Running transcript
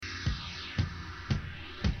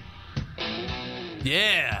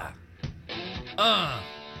Yeah.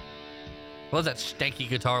 What's that stanky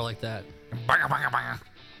guitar like that?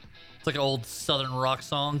 It's like an old southern rock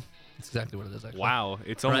song. That's exactly what it is, actually. Wow,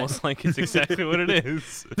 it's almost like it's exactly what it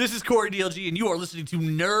is. This is Corey DLG, and you are listening to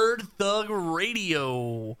Nerd Thug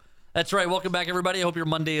Radio. That's right. Welcome back, everybody. I hope your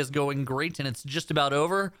Monday is going great, and it's just about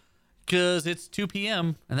over because it's 2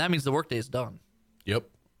 p.m., and that means the workday is done. Yep.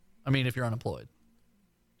 I mean, if you're unemployed,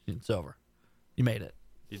 it's over. You made it.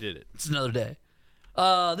 You did it. It's another day.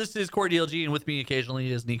 This is Corey DLG, and with me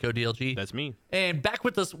occasionally is Nico DLG. That's me. And back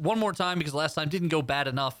with us one more time because last time didn't go bad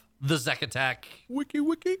enough. The Zek Attack. Wiki.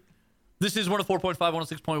 This is 104.5,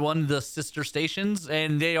 106.1, the sister stations,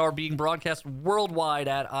 and they are being broadcast worldwide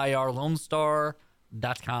at irlonestar.com.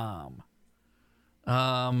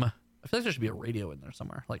 I feel like there should be a radio in there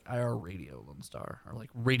somewhere, like IR Radio Lone Star, or like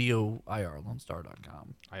radio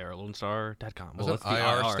irlonestar.com. irlonestar.com. Well, does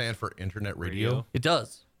IR stand for Internet Radio? It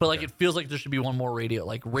does, but like it feels like there should be one more radio,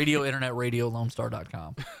 like radio internet radio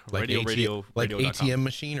lonestar.com. Like radio, like radio.com. ATM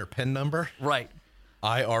machine or PIN number? Right,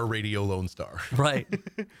 IR Radio Lone Star. right.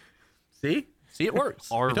 See, it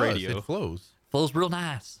works. Our It does. radio. It flows. Flows real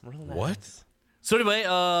nice. What? So anyway,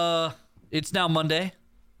 it's now Monday.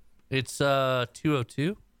 It's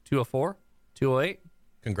 2:02, 2:04, 2:08.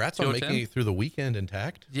 Congrats on 2:10. making it through the weekend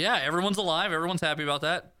intact. Yeah, everyone's alive. Everyone's happy about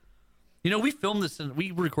that. You know, we film this and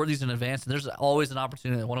we record these in advance, and there's always an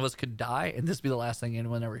opportunity that one of us could die, and this be the last thing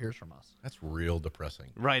anyone ever hears from us. That's real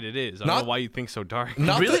depressing. Right, it is. I Not- don't know why you think so dark.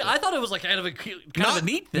 Not Really? the- I thought it was like kind of a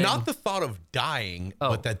neat thing. Not the thought of dying,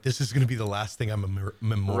 Oh. but that this is going to be the last thing I'm Right,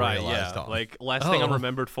 memorialized yeah. on. Like, last thing I'm Oh.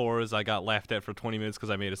 remembered for is I got laughed at for 20 minutes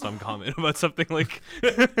because I made some comment about something like...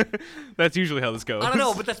 That's usually how this goes. I don't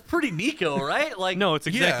know, but that's pretty Nico, right? Like, No, it's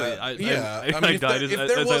exactly... yeah. I mean, died if as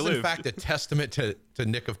there I was in lived. fact a testament to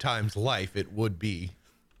Nick of Time's life, it would be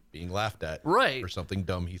being laughed at Right. for something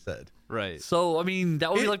dumb he said. Right, So, I mean,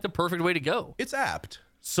 that would be like the perfect way to go. It's apt.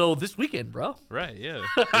 So this weekend, bro. right, yeah.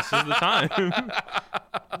 This is the time.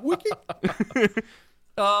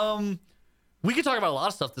 We could talk about a lot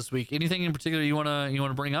of stuff this week. Anything in particular you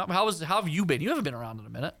wanna bring up? How have you been? You haven't been around in a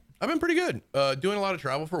minute. I've been pretty good. Doing a lot of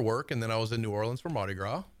travel for work, and then I was in New Orleans for Mardi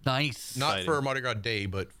Gras. Nice. Not Exciting. for Mardi Gras Day,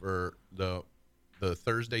 but for the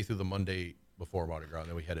Thursday through the Monday before Mardi Gras, and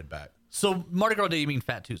then we headed back. So Mardi Gras Day, you mean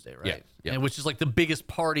Fat Tuesday, right? Yeah, yeah. And which is like the biggest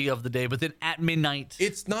party of the day. But then at midnight,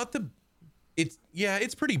 It's not the.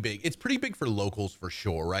 It's pretty big. It's pretty big for locals for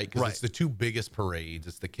sure, right? Because Right. it's the two biggest parades.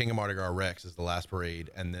 It's the King of Mardi Gras Rex is the last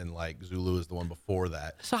parade, and then like Zulu is the one before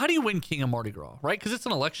that. so how do you win King of Mardi Gras, right? Because it's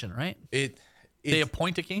an election, right? They They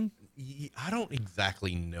appoint a king. I don't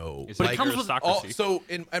exactly know. It's But it like comes with aristocracy. So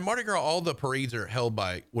at Mardi Gras, all the parades are held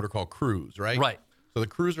by what are called crews, right? Right. So the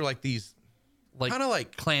crews are like these, Like kind of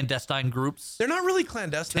like clandestine groups. they're not really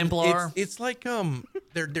clandestine. Templar. It's like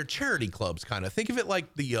they're charity clubs kind of. Think of it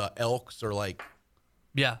like the Elks or like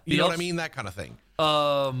Yeah. you know what I mean, that kind of thing.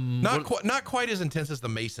 Not quite as intense as the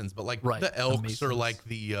Masons, but like Right, the the Elks or Masons. like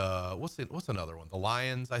the what's another one? The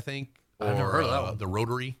Lions, I think, or I've never heard of that one. the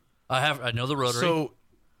Rotary. I know the Rotary. So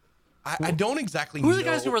I don't exactly who know. are the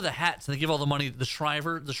guys who wear the hats and they give all the money? The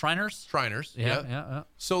Shriners. Shriners? Yeah.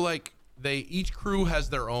 So like each crew has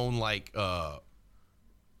their own like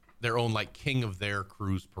king of their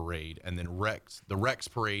crew's parade, and then the Rex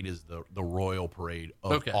parade is the royal parade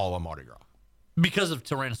of all of Mardi Gras. Because of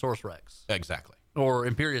Tyrannosaurus Rex Exactly. or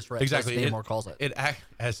Imperious Rex. Exactly. As Namor calls it.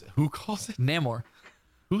 As who calls it? Namor.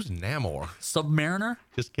 Who's Namor? Submariner.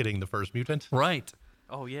 Just kidding. The first mutant. Right.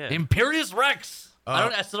 Oh, yeah. Imperious Rex.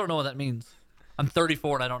 I still don't know what that means. I'm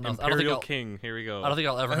 34 and I don't know. Imperial King. Here we go. I don't think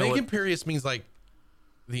I'll ever I know think what. imperious means like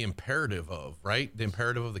the imperative of, right? The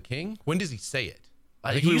imperative of the king. When does he say it?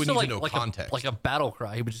 I think he we used would to need to know like context. like a battle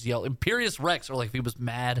cry. He would just yell Imperious Rex, or like if he was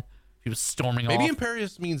mad, if he was storming Maybe off.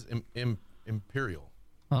 imperious means imperial.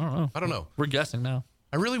 I don't know. know. We're guessing now.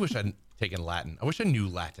 I really wish I'd taken Latin. I wish I knew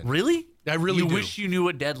Latin. Really? I really You do. wish you knew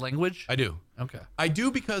a dead language? I do. Okay. I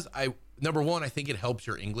do because number one, I think it helps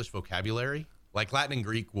your English vocabulary. Like Latin and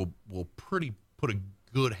Greek will pretty put a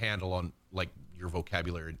good handle on like your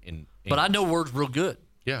vocabulary in But I English. know words real good.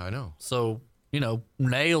 Yeah, I know. So,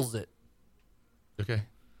 nails it. Okay.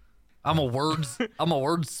 I'm a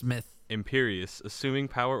wordsmith. Imperious, assuming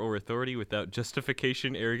power or authority without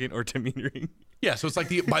justification, arrogant, or demeanoring. Yeah, so it's like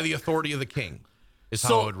by the authority of the king is So-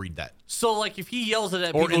 how I would read that. So, like, if he yells it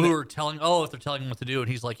at Or people in who the- are if they're telling him what to do, and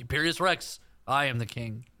he's like, Imperious Rex, I am the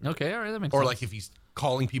king. Okay, all right, that makes Or sense. like if he's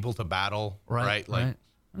calling people to battle, right? Like,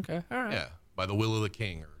 Okay, all right. yeah, by the will of the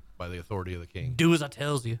king or by the authority of the king. Do as I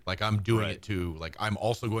tells you. Like I'm doing Right. it too. Like I'm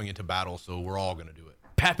also going into battle, so we're all gonna do it.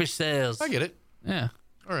 Papish says. I get it. Yeah.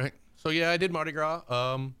 All right. So yeah, I did Mardi Gras.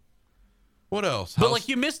 What else? But like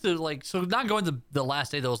you missed it, like so not going the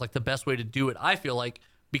last day though was like the best way to do it. I feel like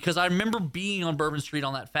because I remember being on Bourbon Street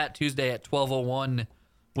on that Fat Tuesday at 12:01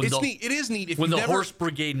 when It's neat. It is neat. If when you've the never, horse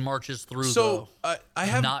brigade marches through. So though. I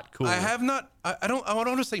have not cool. I have not. I don't. I don't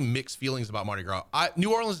want to say mixed feelings about Mardi Gras.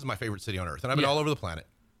 New Orleans is my favorite city on earth, and I've been all over the planet.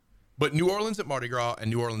 But New Orleans at Mardi Gras and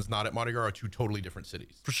New Orleans not at Mardi Gras are two totally different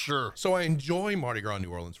cities. For sure. So I enjoy Mardi Gras in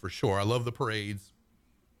New Orleans for sure. I love the parades.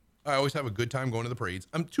 I always have a good time going to the parades.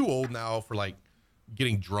 I'm too old now for like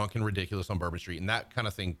getting drunk and ridiculous on Bourbon Street, and that kind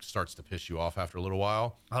of thing starts to piss you off after a little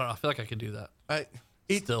while. I don't know. I feel like I could do that.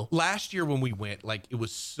 Still, last year when we went, like it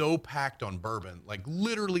was so packed on Bourbon, like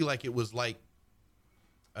literally, like it was like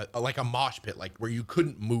a mosh pit, like where you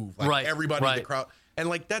couldn't move, like everybody in the crowd, and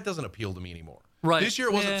like that doesn't appeal to me anymore. Right. This year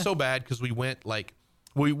it wasn't so bad because we went like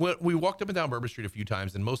we walked up and down Bourbon Street a few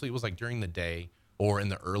times, and mostly it was like during the day or in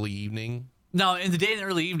the early evening. Now, in the day and the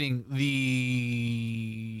early evening,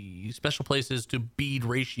 the special places to bead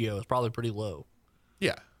ratio is probably pretty low.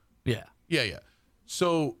 Yeah. Yeah.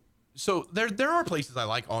 So there are places I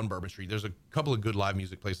like on Bourbon Street. There's a couple of good live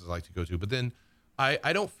music places I like to go to, but then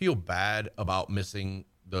I don't feel bad about missing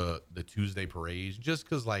the Tuesday parades just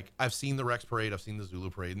because like I've seen the Rex parade, I've seen the Zulu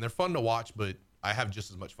parade, and they're fun to watch, but I have just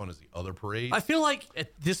as much fun as the other parades. I feel like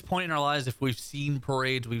at this point in our lives, if we've seen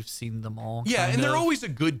parades, we've seen them all. Yeah, and they're always a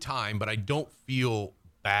good time, but I don't feel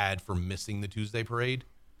bad for missing the Tuesday parade.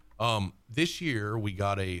 This year we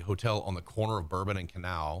got a hotel on the corner of Bourbon and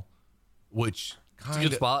Canal, which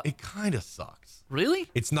good spot. It kind of sucks. Really?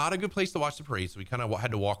 It's not a good place to watch the parade, so we kind of had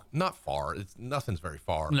to walk not far. Nothing's very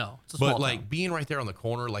far. No, it's a small but like town. being right there on the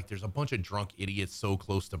corner, like there's a bunch of drunk idiots so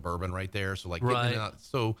close to Bourbon right there. So like Right. getting out,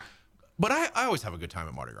 so. But I always have a good time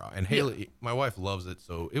at Mardi Gras, and Haley, my wife, loves it.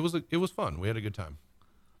 So it was fun. We had a good time.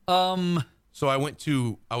 So I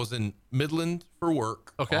was in Midland for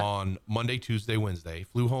work on Monday, Tuesday, Wednesday.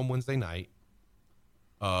 Flew home Wednesday night.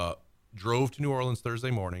 Drove to New Orleans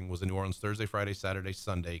Thursday morning. Was in New Orleans Thursday, Friday, Saturday,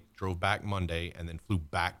 Sunday. Drove back Monday, and then flew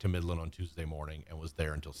back to Midland on Tuesday morning, and was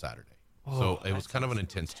there until Saturday. So it was kind of an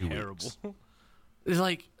intense 2 weeks. It's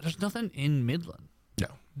like there's nothing in Midland. No.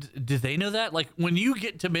 Do they know that? Like when you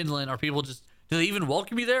get to Midland, are people just do they even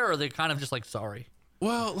welcome you there, or are they kind of just like sorry?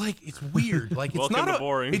 Well, like it's weird. Like it's not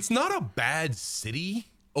boring. It's not a bad city.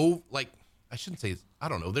 Oh, like I shouldn't say. I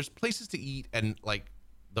don't know. There's places to eat, and like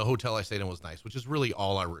the hotel I stayed in was nice, which is really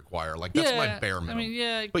all I require. Like that's my bare minimum. I mean,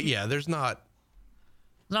 yeah. But yeah, there's not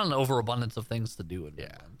an overabundance of things to do in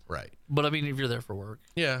Midland. right. But I mean, if you're there for work,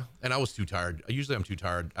 Yeah, and I was too tired. Usually I'm too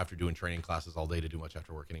tired after doing training classes all day to do much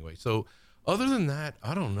after work anyway. So other than that,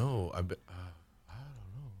 I don't know. I don't know.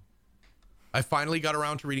 I finally got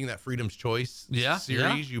around to reading that Freedom's Choice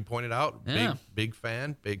series you pointed out. Yeah. Big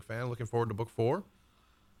fan. Looking forward to book 4.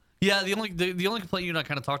 yeah. The only complaint you and I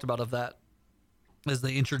kind of talked about of that is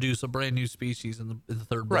they introduce a brand new species in the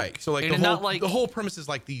third book. Right. So like and the whole premise is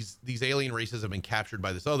like these alien races have been captured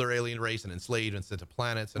by this other alien race and enslaved and sent to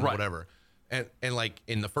planets and whatever. And like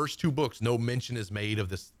in the first 2 books, no mention is made of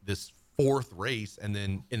this fourth race, and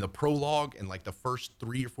then in the prologue and like the first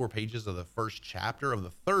 3 or 4 pages of the first chapter of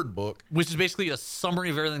the third book, which is basically a summary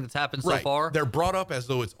of everything that's happened so far. They're brought up as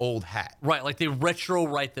though it's old hat. Right, like they retro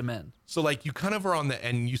write them in. So like you kind of are on the,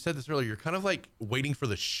 and you said this earlier, you're kind of like waiting for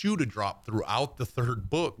the shoe to drop throughout the third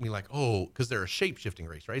book. And you're like, oh, because they're a shape-shifting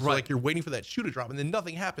race, right? So like you're waiting for that shoe to drop, and then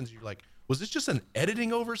nothing happens. You're like, was this just an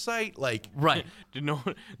editing oversight? Like, right. Did no?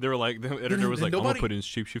 They were like, the editor was like, I'm gonna put in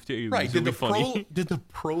shapeshifter aliens. Right. It'll be funny. Did the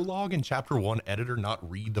prologue in chapter 1 editor not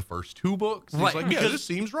read the first 2 books? He's Right. like, yeah, this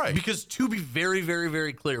seems right. Because to be very, very,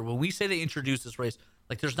 very clear, when we say they introduce this race,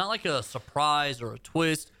 like there's not like a surprise or a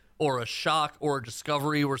twist or a shock or a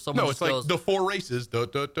discovery where someone no, just it's like goes, the 4 races,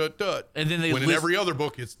 and then they when in list- every other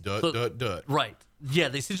book it's dut. Right. Yeah,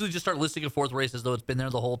 they essentially just start listing a fourth race as though it's been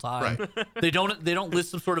there the whole time. Right. They don't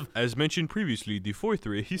list some sort of As mentioned previously, the 4th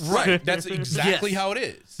race. Right. That's exactly Yes. how it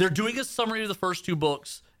is. They're doing a summary of the first 2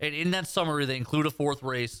 books, and in that summary they include a fourth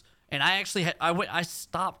race. And I actually I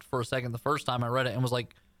stopped for a second the first time I read it and was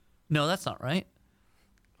like, no, that's not right.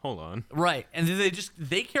 Hold on. Right. And then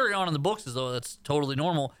they carry on in the books as though that's totally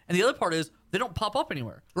normal. And the other part is they don't pop up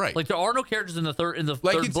anywhere. Right. Like there are no characters in the third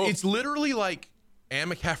book. It's literally like Anne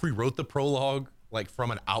McCaffrey wrote the prologue like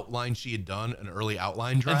from an outline she had done, an early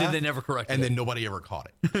outline draft. And then they never corrected and it. then nobody ever caught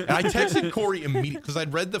it. And I texted Corey immediately because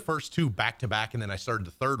I'd read the first 2 back to back, and then I started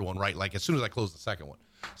the third one, right? Like as soon as I closed the second one.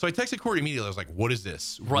 So I texted Corey immediately. I was like, what is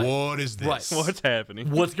this? Right. What is this? Right. What's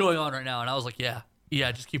happening? What's going on right now? And I was like, yeah,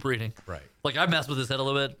 just keep reading. Right. Like I messed with his head a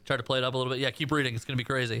little bit, tried to play it up a little bit. Yeah, keep reading. It's going to be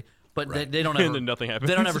crazy. But they don't ever. And then nothing happens.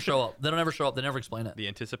 They don't ever show up. They don't ever show up. They never explain it. The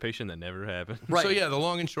anticipation that never happened. Right. So yeah, the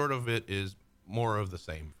long and short of it is more of the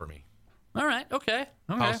same for me. All right. Okay.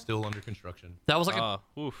 Okay. House still under construction, That was like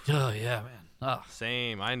Oof. oh yeah, man. Oh,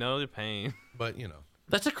 Same. I know the pain. but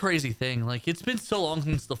that's a crazy thing. Like it's been so long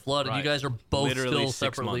since the flood, and you Right. guys are both Literally still 6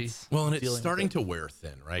 separately. months. well, and it's dealing with starting it. to wear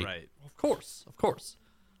thin, right? Right. Of course, of course.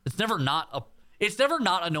 It's never not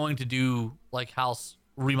annoying to do like house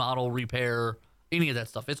remodel, repair, any of that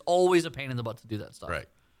stuff. It's always a pain in the butt to do that stuff. Right.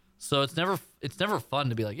 So it's never fun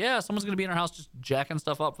to be like, yeah, someone's gonna be in our house just jacking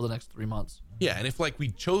stuff up for the next 3 months. Yeah, and if like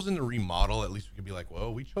we'd chosen to remodel, at least we could be like,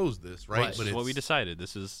 well, we chose this, right? Right. But This is it's what we decided.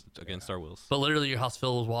 This is against our wills. But literally, your house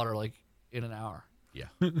filled with water like in an hour. yeah,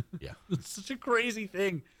 yeah. It's such a crazy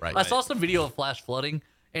thing. Right. I saw some video of flash flooding,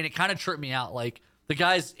 and it kind of tripped me out. Like the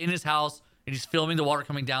guy's in his house and he's filming the water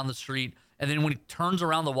coming down the street, and then when he turns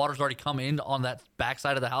around, the water's already come in on that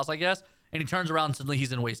backside of the house, I guess. And he turns around and suddenly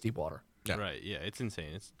he's in waist deep water. Yeah. Right. Yeah. It's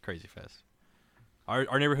insane. It's crazy fast.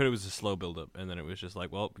 Our neighborhood was a slow buildup, and then it was just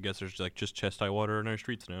like, well, I guess there's like just chest high water in our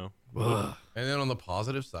streets now. Ugh. And then on the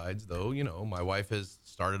positive sides, though, my wife has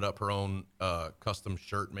started up her own custom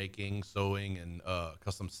shirt making, sewing, and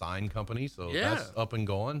custom sign company. So Yeah. that's up and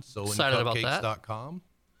going. Excited about that. Sewingcupcakes.com.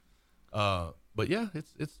 But yeah,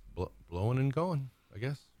 it's blowing and going, I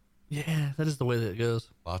guess. Yeah, that is the way that it goes.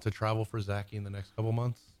 Lots of travel for Zachy in the next couple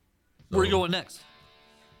months. Where are you So going next?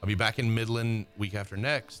 I'll be back in Midland week after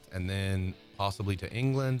next, and then possibly to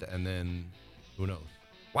England, and then who knows?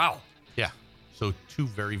 Wow. Yeah. So 2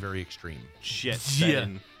 very, very extreme. Jet Yeah.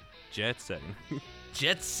 setting. Jet setting.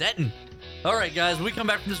 Jet setting. All right, guys, when we come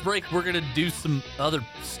back from this break, we're going to do some other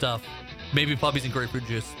stuff. Maybe puppies and grapefruit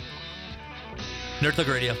juice. Nerd Thug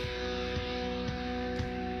Radio.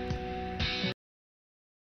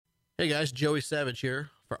 Hey guys, Joey Savage here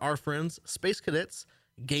for our friends Space Cadets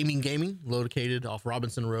Gaming, located off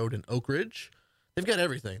Robinson Road in Oak Ridge. They've got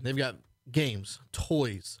everything. They've got games,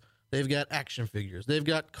 toys, they've got action figures, they've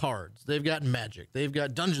got cards, they've got Magic, they've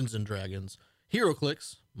got Dungeons and Dragons,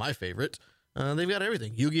 HeroClix, my favorite. They've got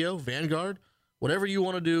everything. Yu-Gi-Oh, Vanguard, whatever you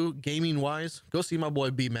want to do gaming-wise, go see my boy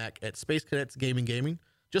B-Mac at Space Cadets Gaming.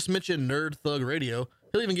 Just mention Nerd Thug Radio.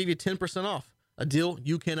 He'll even give you 10% off, a deal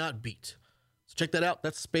you cannot beat. So check that out.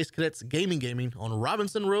 That's Space Cadets Gaming on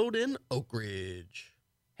Robinson Road in Oak Ridge.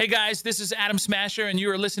 Hey guys, this is Adam Smasher, and you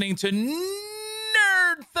are listening to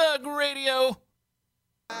Nerd Thug Radio.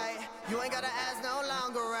 You ain't gotta ask no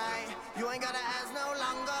longer, right? You ain't gotta ask no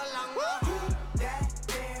longer. That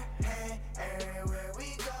there, hey, everywhere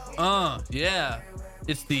we go. Yeah.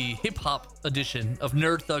 It's the hip hop edition of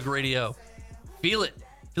Nerd Thug Radio. Feel it.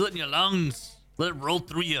 Feel it in your lungs. Let it roll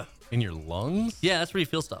through you. In your lungs? Yeah, that's where you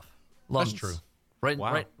feel stuff. Lungs. true. Right,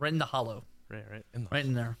 Wow. right in the hollow. Right. Right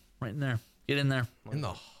in there. Right in there. Get in there. In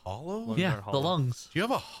the hollow? Lungs Yeah, are the hollow. lungs. Do you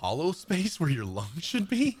have a hollow space where your lungs should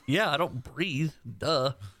be? Yeah, I don't breathe.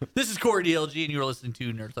 Duh. This is Corey DLG, and you're listening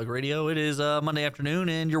to Nerd Thug Radio. It is Monday afternoon,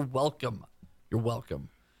 and you're welcome. You're welcome.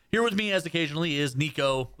 Here with me, as occasionally, is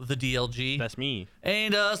Nico, the DLG. That's me.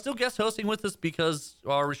 And still guest hosting with us because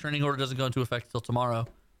our restraining order doesn't go into effect until tomorrow.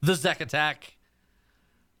 The Zek Attack.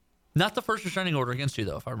 Not the first restraining order against you,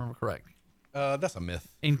 though, if I remember correct. That's a myth.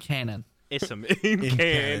 In canon. It's a in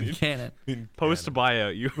can. Canon. Post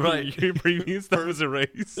buyout. Your previous stuff was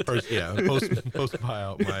erased. Post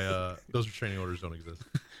buyout. My those restraining orders don't exist.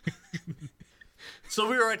 So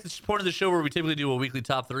we are at this point of the show where we typically do a weekly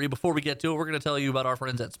top 3. Before we get to it, we're going to tell you about our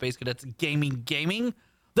friends at Space Cadets Gaming.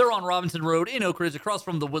 They're on Robinson Road in Oak Ridge, across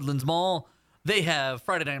from the Woodlands Mall. They have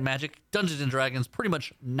Friday Night Magic, Dungeons and Dragons, pretty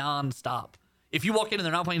much non-stop. If you walk in and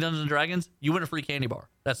they're not playing Dungeons and Dragons, you win a free candy bar.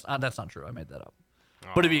 That's not true. I made that up.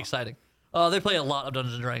 But it'd be exciting. They play a lot of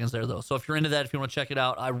Dungeons and Dragons there, though. So if you're into that, if you want to check it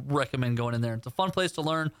out, I recommend going in there. It's a fun place to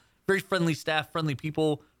learn. Very friendly staff, friendly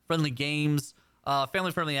people, friendly games,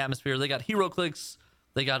 family-friendly atmosphere. They got HeroClix.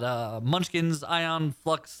 They got Munchkins, Ion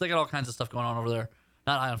Flux. They got all kinds of stuff going on over there.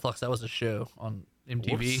 Not Ion Flux. That was a show on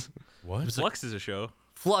MTV. Whoops. What? Flux is a show.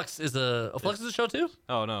 Flux is a show too.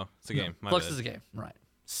 Oh no, it's a game. My Flux bad. is a game, right?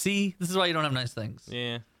 See, this is why you don't have nice things.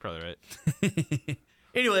 Yeah, probably right.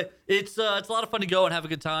 Anyway, it's a lot of fun to go and have a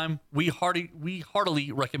good time. We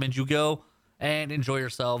heartily recommend you go and enjoy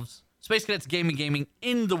yourselves. Space Cadets Gaming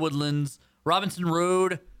in the Woodlands, Robinson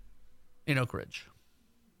Road in Oak Ridge.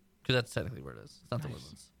 Because that's technically where it is. It's not the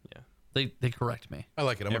Woodlands. Yeah. They correct me. I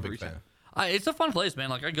like it. I'm Every a big fan. time. It's a fun place, man.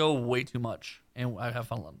 Like I go way too much, and I have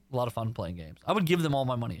a lot of fun playing games. I would give them all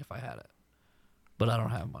my money if I had it, but I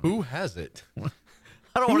don't have money. Who has it?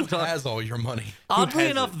 I don't Who want to talk. has all your money? Oddly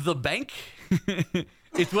has enough, the bank.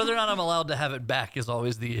 It's whether or not I'm allowed to have it back is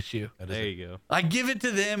always the issue. That is There it. you go. I give it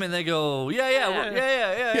to them, and they go, yeah, we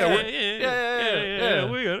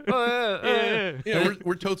got it. Yeah. Yeah,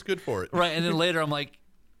 we're totes good for it. Right, and then later I'm like,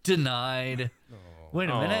 denied. Wait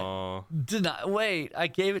a minute. Aw. Wait, I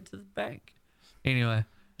gave it to the bank. Anyway,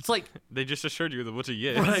 it's like They just assured you with a bunch of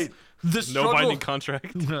yes. right. The No struggle, binding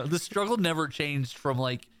contract. the struggle never changed from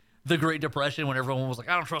like the Great Depression when everyone was like,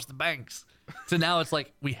 I don't trust the banks. So now it's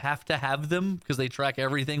like we have to have them because they track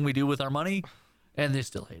everything we do with our money, and they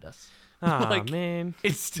still hate us. Ah, Like, man.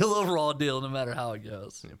 It's still a raw deal no matter how it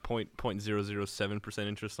goes. Yeah, 0.007%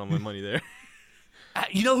 interest on my money there.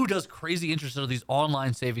 You know who does crazy interest on these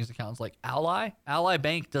online savings accounts like Ally? Ally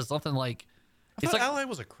Bank does something like I thought Ally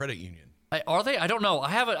was a credit union. Are they? I don't know. I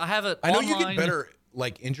have it. I know you online. get better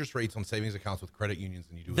like interest rates on savings accounts with credit unions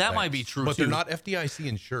than you do with That might banks. be true, But too. they're not FDIC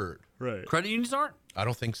insured. Right. Credit unions aren't. I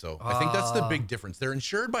don't think so. I think that's the big difference. They're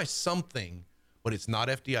insured by something, but it's not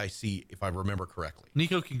FDIC if I remember correctly.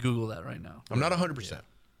 Nico can Google that right now. I'm not 100%.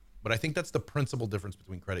 But I think that's the principal difference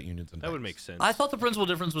between credit unions and That would banks. make sense. I thought the principal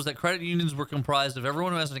difference was that credit unions were comprised of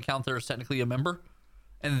everyone who has an account there is technically a member,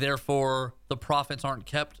 and therefore the profits aren't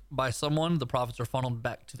kept by someone. The profits are funneled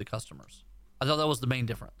back to the customers. I thought that was the main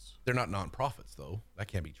difference. They're not nonprofits, though. That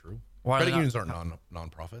can't be true. Why are they Credit not? unions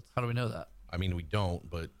aren't nonprofits. How do we know that? I mean, we don't,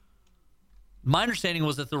 but My understanding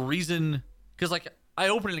was that the reason, because like I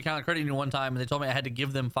opened an account at credit union one time, and they told me I had to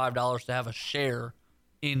give them $5 to have a share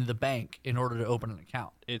in the bank in order to open an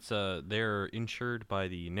account. It's they're insured by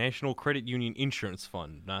the National Credit Union Insurance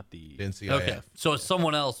Fund, not the NCIF. Okay, so it's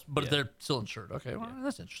someone else, but Yeah. they're still insured. Okay, well,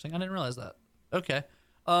 that's interesting. I didn't realize that. Okay,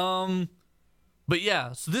 but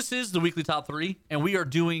yeah, so this is the weekly top 3, and we are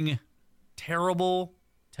doing terrible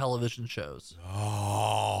television shows.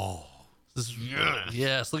 Oh,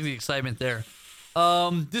 Yes, look at the excitement there.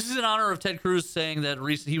 This is in honor of Ted Cruz saying that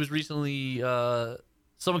he was recently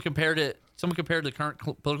someone compared the current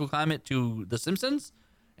political climate to The Simpsons,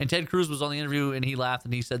 and Ted Cruz was on the interview and he laughed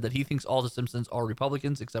and he said that he thinks all The Simpsons are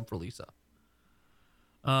Republicans except for Lisa.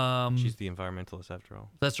 She's the environmentalist after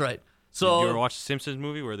all. That's right. You ever So watch the Simpsons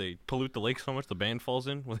movie where they pollute the lake so much the band falls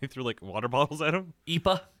in when they threw like water bottles at him?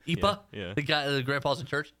 Ipa, Yeah. the grandpa's in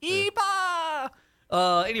church. Ipa.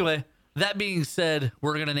 Anyway, that being said,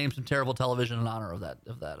 we're gonna name some terrible television in honor of that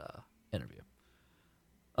interview.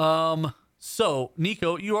 So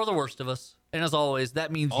Nico, you are the worst of us, and as always,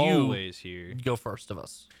 that means Always here. you go first of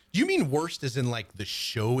us. do you mean worst as in like the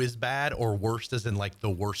show is bad, or worst as in like the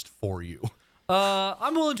worst for you?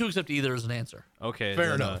 I'm willing to accept either as an answer. Okay,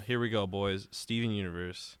 Fair then, enough. Here we go, boys. Steven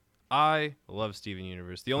Universe. I love Steven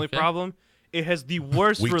Universe. The only Okay. problem, it has the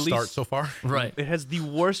worst Weak release. start so far. Right. It has the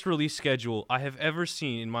worst release schedule I have ever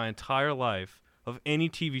seen in my entire life of any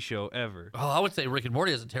TV show ever. Oh, I would say Rick and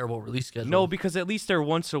Morty has a terrible release schedule. No, because at least they're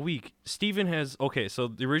once a week. Steven has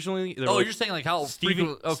so originally. Oh, you're saying like how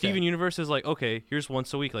frequent? Okay. Steven Universe is like, okay, here's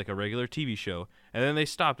once a week, like a regular TV show. And then they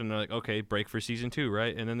stopped and they're like, okay, break for season 2,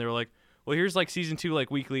 right? And then they were like, well, here's like season 2,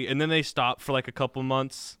 like weekly. And then they stopped for like a couple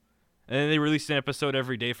months. And then they released an episode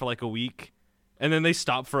every day for like a week. And then they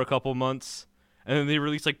stopped for a couple months. And then they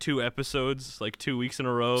released like 2 episodes, like 2 weeks in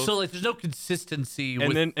a row. So like, there's no consistency.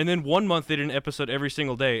 and then 1 month they did an episode every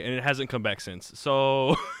single day, and it hasn't come back since.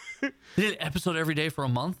 So they did an episode every day for a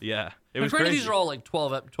month. yeah, it And was granted, crazy. these are all like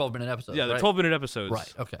 12-minute episodes. yeah, they're right? 12-minute episodes.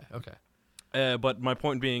 Right. Okay. But my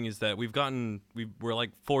point being is that we're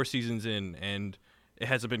like 4 seasons in, and it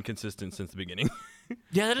hasn't been consistent since the beginning.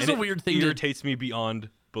 Yeah, that is And a it weird thing. irritates me beyond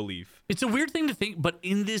belief. It's a weird thing to think, but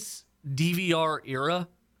in this DVR era,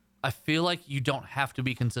 I feel like you don't have to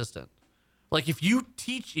be consistent. Like if you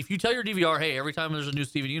tell your DVR, hey, every time there's a new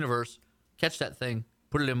Steven Universe, catch that thing,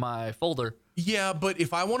 put it in my folder. Yeah, but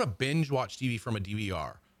if I want to binge watch TV from a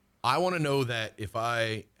DVR, I want to know that if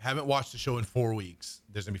I haven't watched the show in 4 weeks,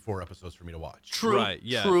 there's gonna be 4 episodes for me to watch. True. Right?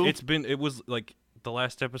 Yeah. True. It was like the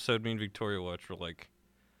last episode me and Victoria watched were like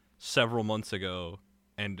several months ago,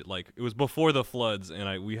 and like it was before the floods,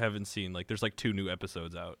 and we haven't seen like there's like 2 new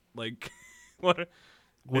episodes out. Like what?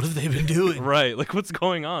 What have they been doing? Right? Like what's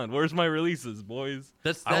going on? Where's my releases, boys?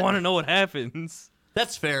 I That- want to know what happens.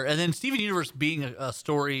 That's fair. And then Steven Universe being a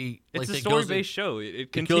story, It's like a that goes in- story-based show. It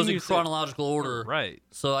It goes in continues chronological order, Right.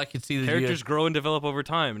 So I could see the Characters grow and develop over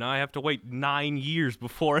time. Now I have to wait 9 years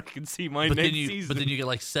before I can see my but next then you season. but then you get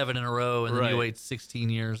like 7 in a row, and then you Right. wait 16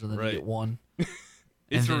 years, and then you Right. get 1. it's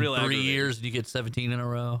and then real 3 aggravating. years, and you get 17 in a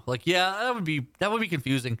row. Like, yeah, that would be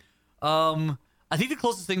confusing. I think the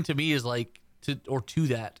closest thing to me is like to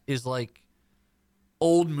that is like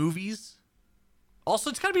old movies.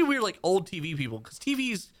 Also, it's gotta be weird, like old TV people, because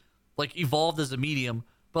TV's like evolved as a medium,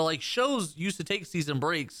 but like shows used to take season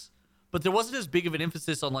breaks, but there wasn't as big of an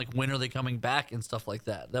emphasis on like when are they coming back and stuff like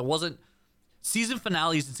that. That wasn't season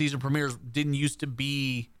finales and season premieres didn't used to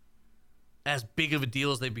be as big of a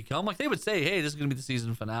deal as they've become. Like they would say, "Hey, this is gonna be the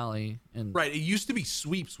season finale," and Right. It used to be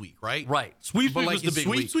Sweeps Week, right? right. Sweep But Week like, was the is big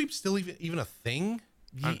Sweep week. Sweep still even a thing?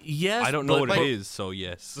 Yes, I don't know but- what but- it is, so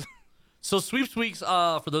yes. So Sweeps Weeks,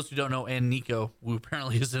 for those who don't know, and Nico, who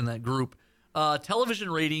apparently is in that group,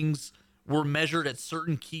 television ratings were measured at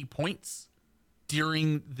certain key points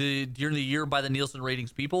during the year by the Nielsen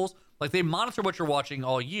ratings peoples. Like they monitor what you're watching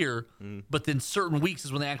all year, but then certain weeks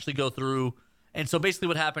is when they actually go through. And so basically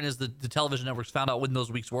what happened is the television networks found out when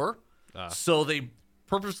those weeks were. So they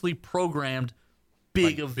purposely programmed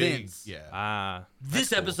big Like, events. Yeah.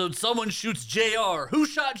 This episode, someone shoots JR. Who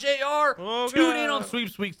shot JR? Oh, Tune in God. on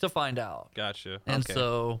Sweeps Weeks to find out. Gotcha. And Okay.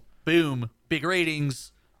 so, boom, big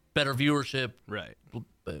ratings, better viewership. Right. Boom.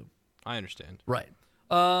 I understand. Right.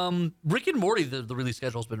 Rick and Morty, the release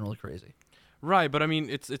schedule has been really crazy. Right, but I mean,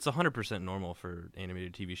 it's 100% normal for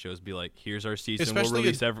animated TV shows to be like, here's our season. Especially we'll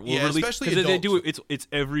release ad- every. We'll yeah, release, especially 'cause they do adults. it. It's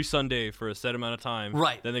every Sunday for a set amount of time.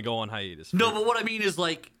 Right. Then they go on hiatus. No, for- but what I mean is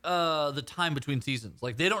like the time between seasons.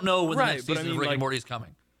 Like they don't know when the Right, next but I season of mean, Rick and like- Morty is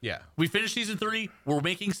coming. Yeah. We finished season 3. We're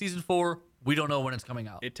making season 4. We don't know when it's coming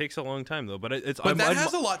out. it takes a long time though. But it's. But that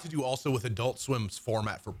has a lot to do also with Adult Swim's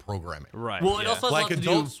format for programming. right. Well, it yeah. also has a lot Like to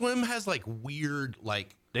Adult do. Swim has like weird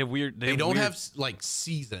they have weird. they don't weird, have like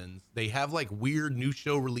seasons. They have like weird new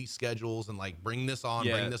show release schedules and like bring this on,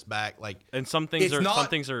 Yeah. bring this back. Like and some things it's are not, some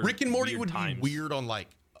things are. Rick and Morty weird would times. be weird on like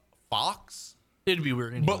Fox, It'd be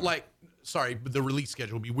weird. Anyway. but like but the release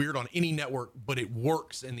schedule would be weird on any network, but it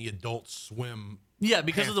works in the Adult Swim. Yeah,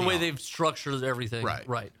 because of the way pantheon. they've structured everything. Right.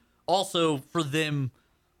 Right. Also, for them,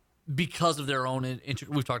 because of their own,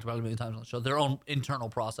 we've talked about it a million times on the show, their own internal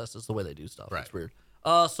processes, the way they do stuff. Right. It's weird.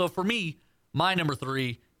 So for me, my number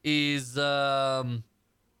 3 is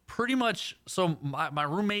pretty much, so my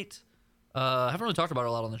roommate, I haven't really talked about her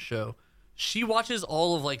a lot on the show. She watches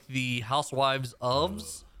all of like the Housewives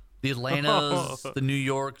ofs, the Atlantas, the New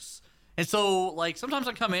Yorks. And so like sometimes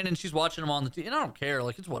I come in and she's watching them on the TV, and I don't care,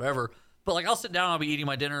 like it's whatever. But like I'll sit down, I'll be eating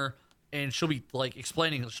my dinner, and she'll be like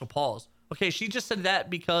explaining, she'll pause. Okay, she just said that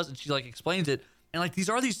because, and she like explains it, and like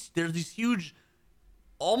there's these huge,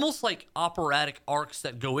 almost like operatic arcs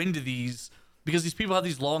that go into these because these people have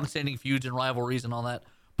these long-standing feuds and rivalries and all that.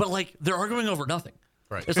 But like they're arguing over nothing.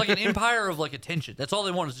 Right. It's like an empire of like attention. That's all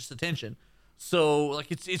they want is just attention. So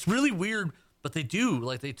like it's really weird, but they do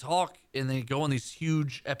like they talk and they go on these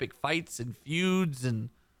huge epic fights and feuds, and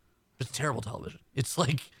it's terrible television. It's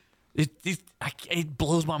like it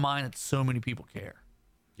blows my mind that so many people care.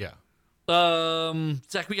 Yeah.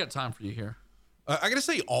 Zach, we got time for you here. I gotta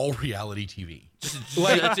say, all reality TV.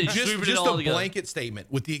 That's it. just Sweeping it just all a together. blanket statement,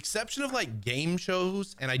 with the exception of like game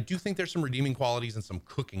shows, and I do think there's some redeeming qualities in some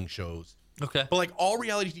cooking shows. Okay. But like all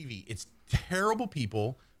reality TV, it's terrible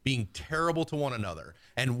people being terrible to one another.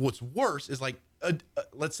 And what's worse is like,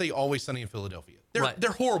 let's say Always Sunny in Philadelphia. Right.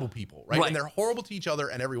 They're horrible people, right? Right. And they're horrible to each other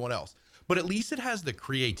and everyone else. But at least it has the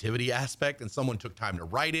creativity aspect, and someone took time to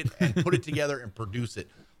write it and put it together and produce it.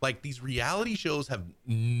 Like these reality shows have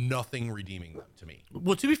nothing redeeming them to me.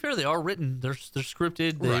 Well, to be fair, they are written. They're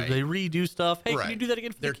scripted. Right. They redo stuff. Hey, Right. can you do that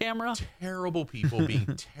again for They're the camera? Terrible people being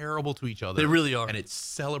terrible to each other. They really are. And it's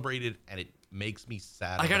celebrated, and it makes me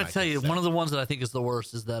sad. I gotta tell you, one of the ones that I think is the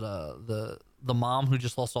worst is that the mom who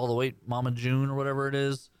just lost all the weight, Mama June or whatever it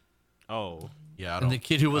is, Oh, yeah, and the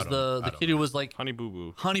kid who was the kid who was like Honey Boo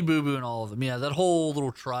Boo. Honey Boo Boo and all of them. Yeah, that whole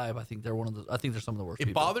little tribe. I think they're they're some of the worst. It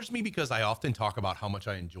people. bothers me because I often talk about how much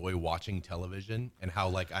I enjoy watching television and how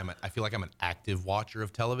like I feel like I'm an active watcher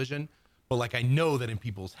of television, but like I know that in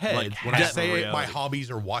people's heads Like, when I half say of it, my reality.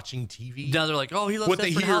 houbies are watching TV. Now they're like, oh, he loves What they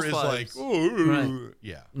Desperate hear is like, Housewives. oh, Right.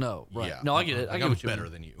 yeah, No, right. yeah. No, I get it. I Like, get I'm what you better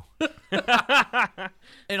mean. than you.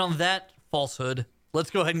 And on that falsehood, let's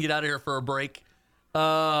go ahead and get out of here for a break.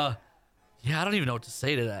 Yeah, I don't even know what to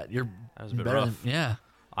say to that. You're That was a bit better rough. than, yeah.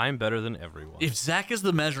 I'm better than everyone. If Zach is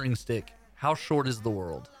the measuring stick, how short is the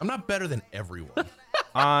world? I'm not better than everyone.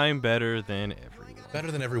 I'm better than everyone. Better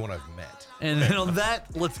than everyone I've met. And then on that,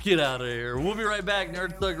 let's get out of here. We'll be right back.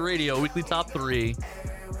 Nerd Thug Radio, weekly top 3.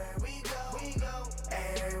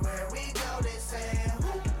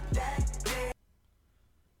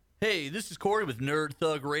 Hey, this is Corey with Nerd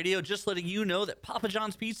Thug Radio. Just letting you know that Papa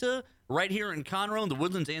John's Pizza, right here in Conroe, in the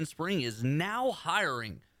Woodlands and Spring, is now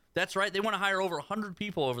hiring. That's right. They want to hire over 100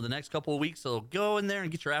 people over the next couple of weeks. So go in there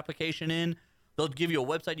and get your application in. They'll give you a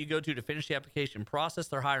website you go to finish the application process.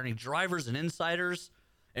 They're hiring drivers and insiders.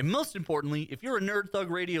 And most importantly, if you're a Nerd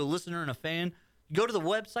Thug Radio listener and a fan, go to the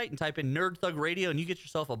website and type in Nerd Thug Radio, and you get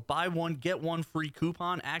yourself a buy one, get one free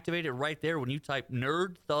coupon. Activate it right there when you type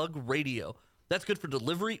Nerd Thug Radio. That's good for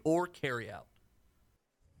delivery or carry out.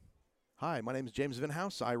 Hi, my name is James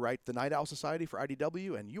Vinhouse. I write the Night Owl Society for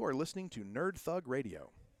IDW, and you are listening to Nerd Thug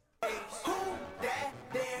Radio.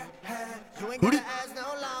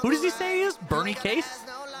 Who does he say he is? Bernie Case?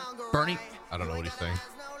 Bernie? I don't know what he's saying.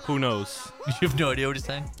 Who knows? You have no idea what he's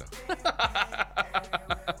saying? I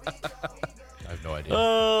have no idea.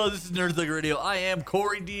 Oh, this is Nerd Thug Radio. I am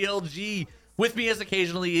Corey DLG. With me as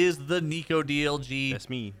occasionally is the Nico DLG. That's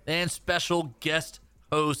me. And special guest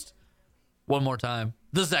host, one more time,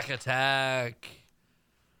 the Zach Attack.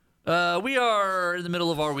 We are in the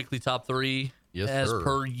middle of our weekly top three. Yes, as sir.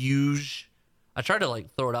 per usual. I tried to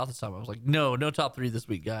throw it out this time. I was like, no top three this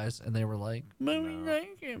week, guys. And they were like,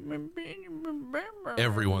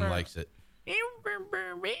 Everyone likes it.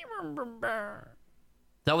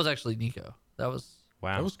 That was actually Nico. That was,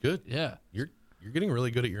 Wow. That was good. yeah. You're getting really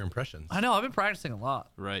good at your impressions. I know. I've been practicing a lot.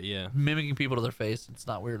 Right, yeah. Mimicking people to their face. It's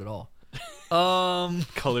not weird at all.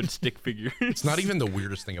 Colored stick figures. It's not even the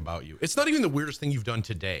weirdest thing about you. It's not even the weirdest thing you've done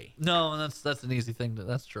today. No, that's an easy thing.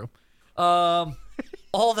 That's true.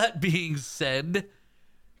 All that being said,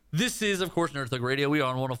 this is, of course, Nerd Thug Radio. We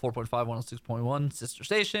are on 104.5, 106.1 sister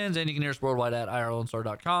stations, and you can hear us worldwide at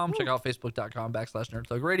irlonestar.com. Check out facebook.com/Nerd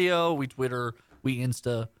Thug Radio. We Twitter, we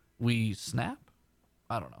Insta, we Snap.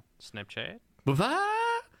 I don't know. Snapchat?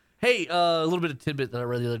 Bye-bye. Hey, a little bit of tidbit that I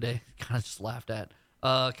read the other day. Kind of just laughed at.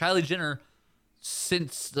 Kylie Jenner,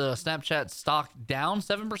 since the Snapchat stock down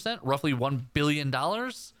 7%, roughly $1 billion,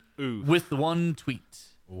 Ooh. with one tweet.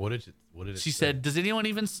 What did it She say? said, "Does anyone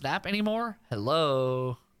even Snap anymore?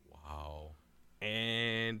 Hello." Wow.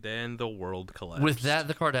 And then the world collapsed. With that,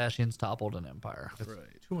 the Kardashians toppled an empire. That's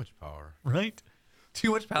too much power. Right?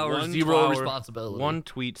 Too much power, One zero power, responsibility. One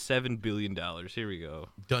tweet, $7 billion. Here we go.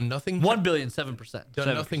 Done nothing. $1 billion, 7%.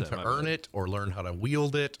 Done nothing 7%, to my earn bad. it or learn how to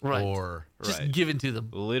wield it Right. or Just Right. given to them.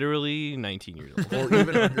 Literally 19 years old. or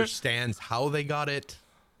even understands how they got it.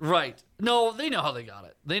 Right? No, they know how they got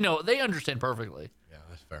it. They understand perfectly. Yeah,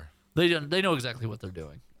 that's fair. They know exactly what they're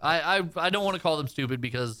doing. I don't want to call them stupid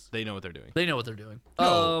because They know what they're doing. they know what they're doing.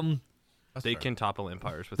 No. That's They fair. can topple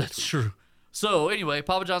empires with their That's tweets. true. So anyway,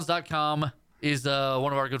 PapaJohns.com is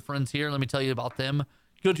one of our good friends here. Let me tell you about them.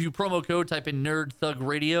 Go to promo code, type in Nerd Thug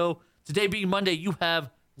Radio. Today being Monday, you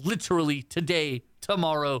have literally today,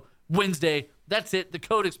 tomorrow, Wednesday. That's it. The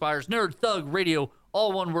code expires. Nerd Thug Radio,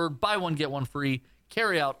 all one word. Buy one, get one free.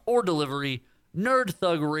 Carry out or delivery. Nerd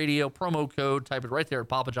Thug Radio, promo code. Type it right there at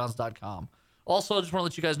PapaJohns.com. Also, I just want to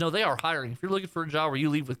let you guys know they are hiring. If you're looking for a job where you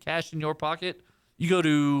leave with cash in your pocket, you go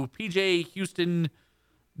to pjhouston.com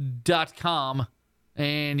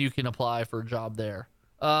and you can apply for a job there.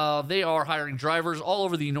 They are hiring drivers all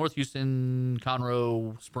over the North Houston,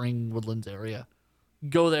 Conroe, Spring, Woodlands area.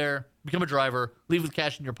 Go there, become a driver, leave with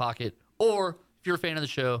cash in your pocket, or if you're a fan of the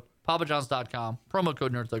show, papajohns.com, promo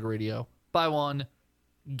code NerdThugRadio. Buy one,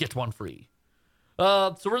 get one free.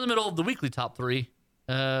 So we're in the middle of the weekly top three.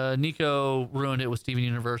 Nico ruined it with Steven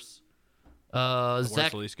Universe. The Zach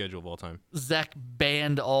worst release schedule of all time. Zach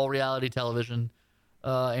banned all reality television,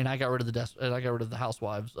 and I got rid of the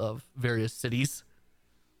housewives of various cities.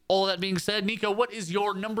 All that being said, Nico, what is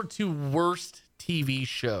your number 2 worst TV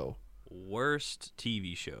show? Worst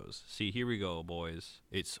TV shows. See, here we go, boys.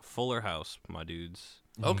 It's Fuller House, my dudes.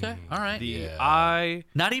 Okay, all right.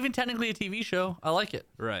 Not even technically a TV show. I like it.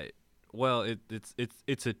 Right. Well,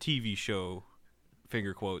 it's a TV show,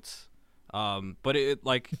 finger quotes. But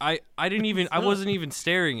I didn't even I wasn't even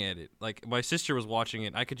staring at it. Like my sister was watching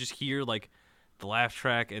it. I could just hear like the laugh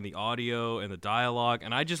track and the audio and the dialogue,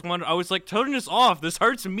 and I was like, turn this off. This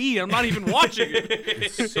hurts me. I'm not even watching it.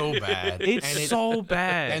 It's so bad. It's so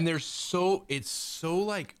bad. And it's so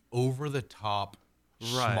like over the top,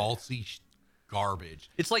 Right. schmaltzy garbage.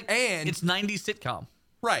 It's like And- it's 90s sitcom.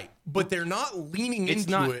 Right, but they're not leaning It's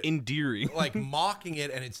into not it, endearing. like mocking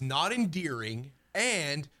it, and it's not endearing.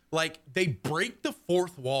 And like they break the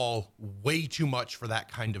fourth wall way too much for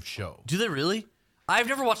that kind of show. Do they really? I've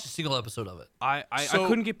never watched a single episode of it. I So-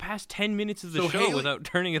 couldn't get past 10 minutes of the so show Haley- without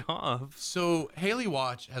turning it off. So Haley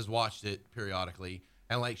has watched it periodically,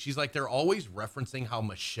 and like she's like they're always referencing how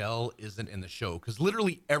Michelle isn't in the show because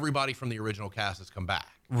literally everybody from the original cast has come back.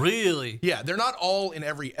 Really? Yeah, they're not all in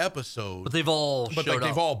every episode, But they've all but showed like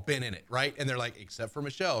they've up. all been in it, right? And they're like, except for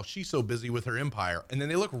Michelle, she's so busy with her empire. And then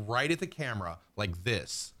they look right at the camera like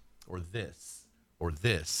this, or this, or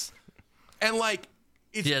this, and like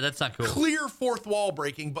it's Yeah, that's not cool. clear fourth wall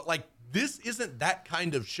breaking, but like this isn't that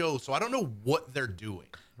kind of show, so I don't know what they're doing.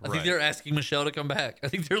 I think they're asking Michelle to come back. I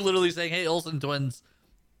think they're literally saying, "Hey, Olsen twins,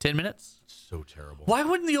 10 minutes." So terrible. Why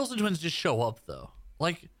wouldn't the Olsen twins just show up though?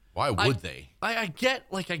 Like, Why would they? I get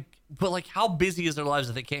but like, how busy is their lives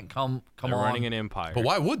that they can't come They're on? running an empire. But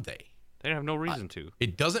why would they? They have no reason to.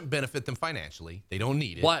 It doesn't benefit them financially. They don't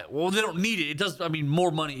need it. Why? Well, they don't need it. It does. I mean,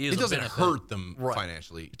 more money is. It doesn't a benefit. hurt them Right.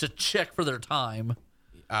 financially. It's a check for their time.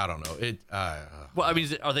 I don't know. Well, I mean,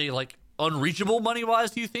 are they like unreachable money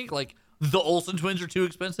wise? Do you think like the Olsen twins are too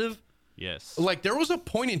expensive? Yes. Like there was a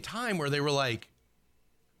point in time where they were like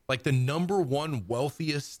the number one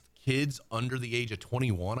wealthiest kids under the age of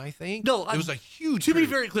 21. I think. No, it was a huge. To be period.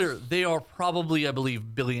 very clear, they are probably, I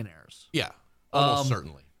believe, billionaires. Yeah, almost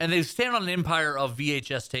certainly. And they stand on an empire of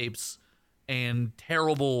VHS tapes and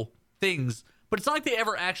terrible things. But it's not like they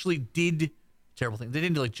ever actually did terrible things. They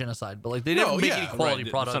didn't do like genocide, but like they didn't No, make yeah, any quality Right,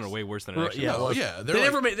 it products. sounded way worse than it Right, actually yeah, was. it was. yeah, they're They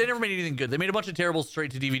like- never made anything good. They made a bunch of terrible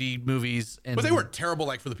straight to DVD movies, and But they weren't terrible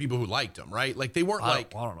like for the people who liked them, right? Like they weren't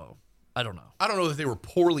like I don't know. I don't know. I don't know that they were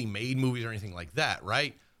poorly made movies or anything like that,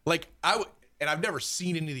 right? Like and I've never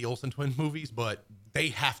seen any of the Olsen twins movies, but they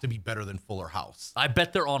have to be better than Fuller House. I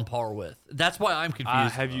bet they're on par with. That's why I'm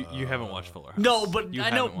confused. Have you haven't watched Fuller House? No, but You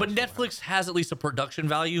I know. haven't But watched Fuller Netflix has at least a production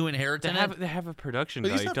value inherent in it. They have a production But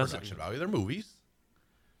these value. have Doesn't production value. They're movies.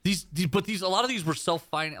 These, a lot of these were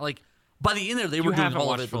self-financed. Like by the end there, they you were doing haven't all of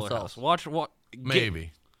watched it Fuller themselves. House? Watch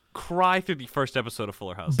Maybe. cry through the first episode of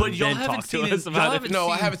Fuller House. But and y'all then haven't talk seen to it- us y'all about haven't it. No,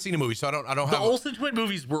 I seen- haven't seen a movie, so I don't The have. Olsen twin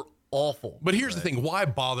movies were awful. But here's the thing: why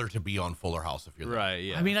bother to be on Fuller House if you're there? Right?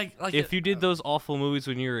 Yeah. I mean, like if you did those awful movies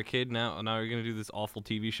when you were a kid, now you're gonna do this awful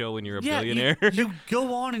TV show when you're a billionaire. you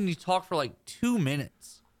go on and you talk for like 2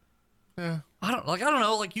 minutes. Yeah. I don't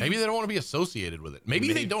know. Like you. Maybe they don't want to be associated with it.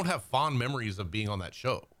 Maybe they don't have fond memories of being on that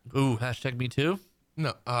show. Ooh, hashtag me too.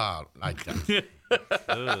 No, I doubt it.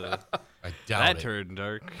 Ugh, I doubt that it. turned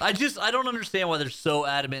dark. I don't understand why they're so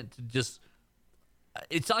adamant to just.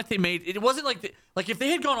 It's not like they made it. Wasn't like like if they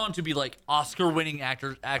had gone on to be like Oscar-winning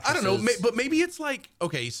actors. I don't know, but maybe it's like,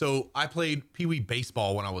 okay, so I played Pee Wee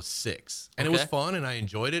baseball when I was 6, and it was Okay. fun, and I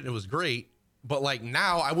enjoyed it. It was great. But like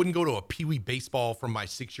now, I wouldn't go to a Pee Wee baseball from my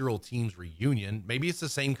 6-year-old team's reunion. Maybe it's the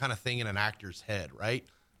same kind of thing in an actor's head, right?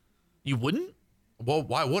 You wouldn't. Well,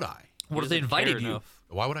 why would I? What if they Doesn't care invited you? enough.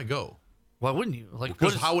 Why would I go? Why wouldn't you? Like,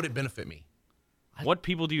 Because what is- how would it benefit me? What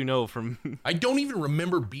people do you know from? I don't even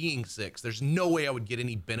remember being 6. There's no way I would get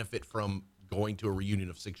any benefit from going to a reunion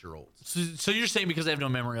of 6-year-olds. so you're saying because they have no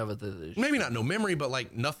memory of it? Maybe not no memory, but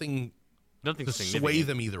like nothing Nothing to significant. sway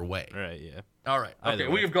them either way. Right? Yeah. All right. Either Okay,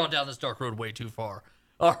 way. we have gone down this dark road way too far.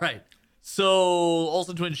 All right. So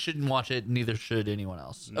Olsen twins shouldn't watch it. Neither should anyone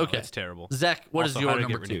else. No, okay. it's terrible. Zach, what is Also, your How to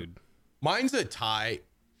number Get 2? Renewed. Mine's a tie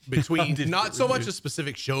between not so much a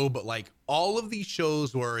specific show, but like all of these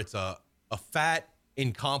shows where it's a fat,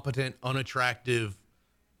 incompetent, unattractive,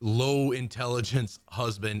 low intelligence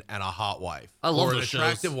husband and a hot wife. I love or an those shows.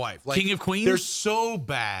 attractive wife. Like, King of Queens? They're so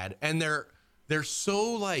bad and they're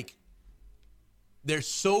so like they're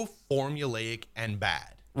so formulaic and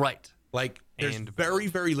bad. Right. Like there's And very,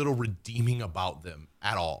 very little redeeming about them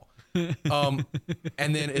at all. And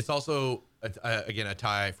then it's also again a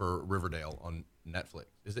tie for Riverdale on Netflix.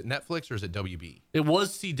 Is it Netflix or is it WB? It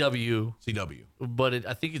was CW, CW. but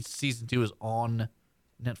I think it's season 2 is on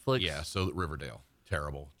Netflix. Yeah. So Riverdale,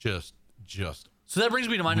 terrible. Just So that brings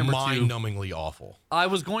me to my number 2. mind-numbingly awful. I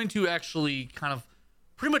was going to actually kind of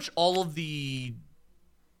pretty much all of the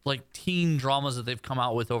like teen dramas that they've come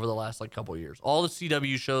out with over the last like couple of years. All the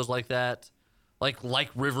CW shows like that, like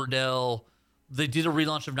Riverdale. They did a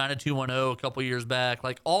relaunch of 90210 a couple years back.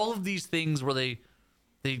 Like all of these things where they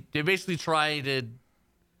basically try to.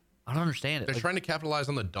 I don't understand it. They're Like, trying to capitalize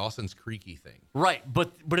on the Dawson's Creeky thing. right,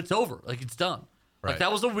 but it's over. Like it's done. Like Right.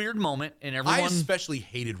 that was a weird moment, and I everyone. especially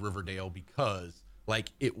hated Riverdale because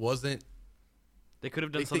like it wasn't. They could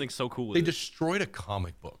have done They- something they- so cool with They it. destroyed a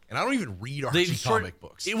comic book, and I don't even read they Archie destroyed- comic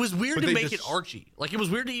books. It was weird But to they make just- it Archie. Like it was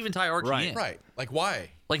weird to even tie Archie Right. in. Right. Like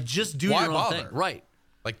why? Like just do Why your own bother? thing. Right.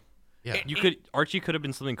 Like yeah. Archie could have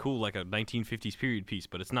been something cool like a 1950s period piece,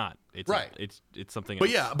 but it's not. It's Right. It's something But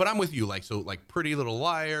else. yeah, but I'm with you. Like so, like Pretty Little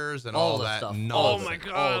Liars and All all, that that. stuff. Nonsense. All Oh my of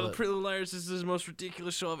god, it. Pretty Little Liars is the most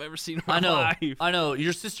ridiculous show I've ever seen in my I know. life. I know.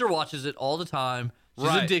 Your sister watches it all the time. She's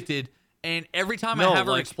Right. addicted. And every time No, I have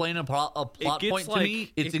her like, explain a plot It gets point to like,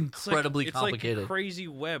 me, it's incredibly it's complicated. like a crazy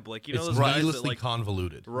web, like you know It's those guys that, needlessly like,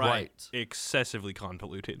 convoluted. right, excessively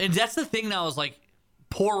convoluted. And that's the thing now is like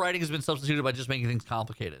poor writing has been substituted by just making things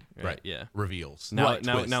complicated. Right. Yeah. Reveals. Now, Right.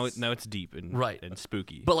 now Twists. it's deep and Right. and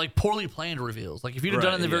spooky. But like poorly planned reveals. Like if you'd have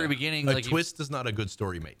done it in the Right, very yeah. beginning, A like twist is not a good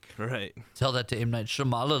story make. right. tell that to M. Night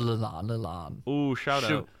Shyamalan. Ooh, shout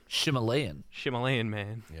out Shimalayan. Himalayan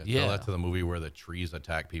man. Yeah, Yeah. Tell that to the movie where the trees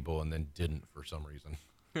attack people and then didn't for some reason.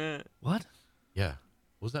 What? Yeah.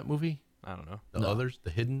 What was that movie? I don't know. The others, the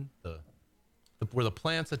hidden, the where the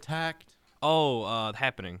plants attacked. Oh,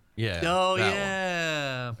 happening. Yeah. Oh that one.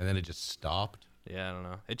 yeah. And then it just stopped. Yeah, I don't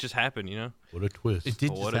know. It just happened, you know. What a twist. It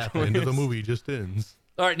did Oh, just what a happen. The end of the movie just ends.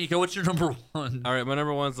 All right, Nico, what's your number one? All right, my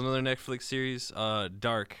number one's another Netflix series,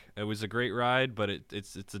 Dark. It was a great ride, but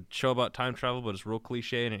it's a show about time travel, but it's real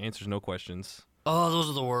cliche and it answers no questions. Oh, those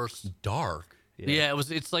are the worst. Dark. Yeah,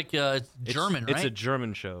 it's like it's German, right? It's a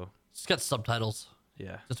German show. It's got subtitles.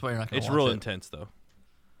 Yeah. That's why you're not going to It's watch real it. intense though.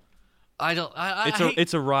 I don't. I hate,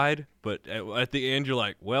 It's a ride, but at the end you're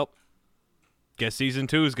like, well, guess season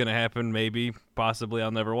 2 is gonna happen. Maybe, possibly,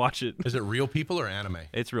 I'll never watch it. Is it real people or anime?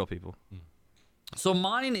 It's real people. So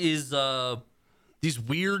mine is these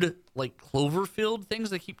weird like Cloverfield things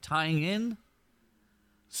that keep tying in.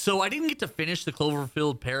 So I didn't get to finish the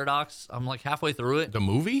Cloverfield Paradox. I'm like halfway through it. The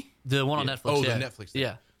movie? The one on Netflix. Oh, yeah. the Netflix thing.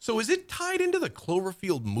 Yeah. So is it tied into the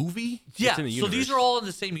Cloverfield movie? Yeah. in the So these universe. are all in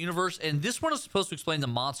the same universe, and this one is supposed to explain the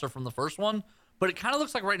monster from the first one, but it kind of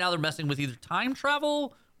looks like right now they're messing with either time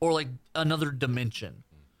travel or like another dimension.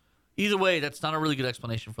 Either way, that's not a really good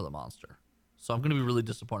explanation for the monster. So I'm going to be really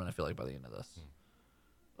disappointed, I feel like, by the end of this.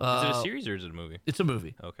 Is it a series or is it a movie? It's a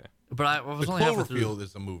movie. Okay. But I was The only halfway through. Cloverfield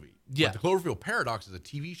is a movie. Yeah. But the Cloverfield Paradox is a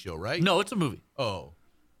TV show, right? No, it's a movie. Oh.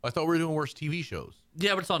 I thought we were doing worse TV shows.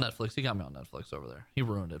 Yeah, but it's on Netflix. He got me on Netflix over there. He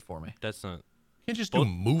ruined it for me. That's not. You can't just Both,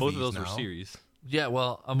 do movies both of those now. were series. Yeah,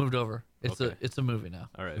 well, I moved over. Okay. It's a movie now.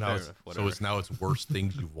 All right. Now Fair it's, enough. so Whatever. it's worst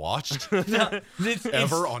things you've watched It's,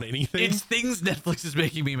 ever on anything? It's things Netflix is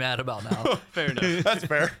making me mad about now. Fair enough. That's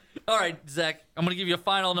fair. All right, Zach, I'm gonna give you a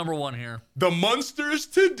final number one here. The Munsters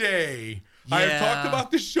Today. I have Yeah. talked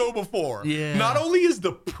about this show before. Yeah. Not only is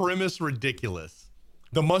the premise ridiculous,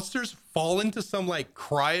 the Munsters fall into some like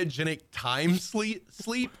cryogenic time sleep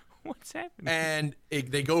What's happening? and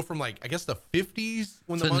they go from like I guess the 50s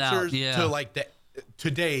when the To now, Munsters yeah. to like the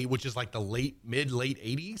today, which is like the late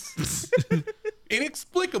 80s.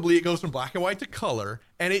 Inexplicably, it goes from black and white to color,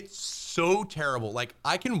 and it's so terrible. Like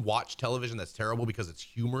I can watch television that's terrible because it's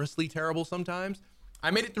humorously terrible sometimes.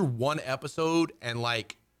 I made it through one episode, and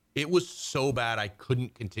like it was so bad I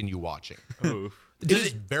couldn't continue watching. Oof. It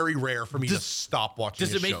is very rare for me to stop watching.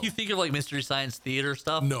 Does this it make show. you think of like Mystery Science Theater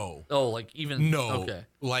stuff? No. Oh, like even No, Okay.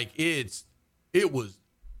 like it was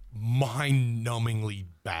mind-numbingly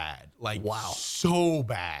bad. Like Wow. so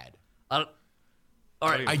bad. I don't, all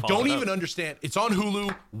right, I Follow don't it even up. understand. It's on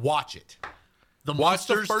Hulu. Watch it. the Watch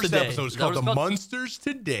the Monsters first Today. episode. It's Is that what called The Munsters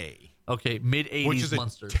Today, Okay, mid which '80s is a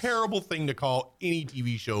Monsters. terrible thing to call any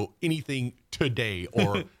TV show anything today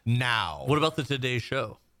or now. What about the Today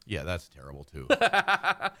Show? Yeah, that's terrible too.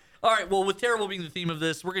 All right, well, with terrible being the theme of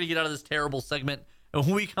this, we're going to get out of this terrible segment. And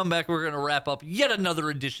when we come back, we're going to wrap up yet another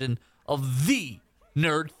edition of the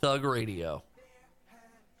Nerd Thug Radio.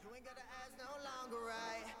 You ain't gotta ask no longer,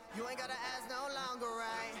 right? You ain't gotta ask no longer,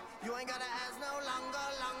 right? You ain't gotta ask no longer.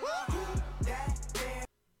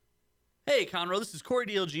 Hey, Conroe, this is Corey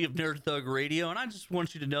DLG of Nerd Thug Radio, and I just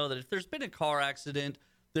want you to know that if there's been a car accident,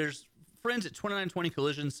 there's friends at 2920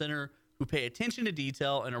 Collision Center who pay attention to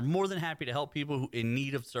detail and are more than happy to help people who in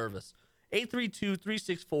need of service.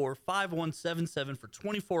 832-364-5177 for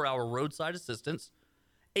 24-hour roadside assistance.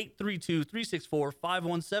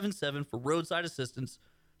 832-364-5177 for roadside assistance.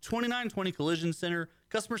 2920 Collision Center.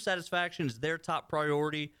 Customer satisfaction is their top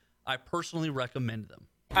priority. I personally recommend them.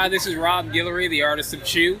 Hi, this is Rob Guillory, the artist of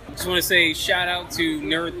Chew. Just want to say shout out to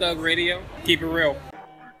Nerd Thug Radio. Keep it real.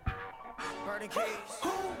 Burning keys. Who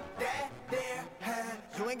that there had?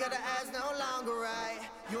 You ain't gotta ask no longer, right?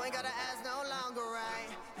 You ain't gotta ask no longer, right?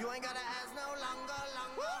 You ain't gotta ask no longer.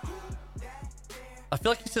 Who that there? I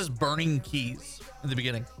feel like he says burning keys in the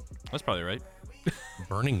beginning. That's probably right.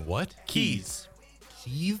 Burning what? Keys.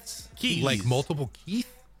 Keiths? Keys. Like multiple Keith?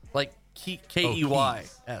 Like Keys.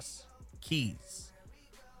 Keys.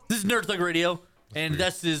 This is Nerd Thug Radio, and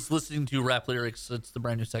this is listening to rap lyrics. It's the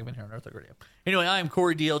brand new segment here on Nerd Thug Radio. Anyway, I am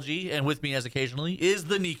Corey DLG, and with me as occasionally is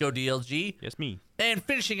the Nico DLG. Yes, me. And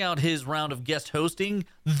finishing out his round of guest hosting,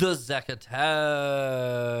 the Zach Attack.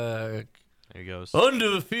 There he goes.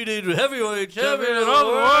 Undefeated heavyweight champion of the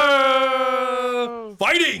world.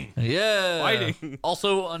 Fighting! Yeah. Fighting.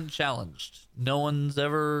 Also unchallenged. No one's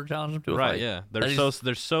ever challenged him to a Right, fight. yeah. That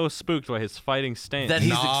They're so spooked by his fighting stance. That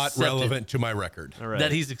he's Not accepted. relevant to my record. All right.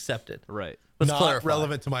 That he's accepted. right. Let's Not clarify.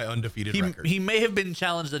 relevant to my undefeated record. He may have been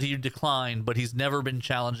challenged that he declined, but he's never been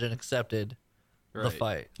challenged and accepted the Right.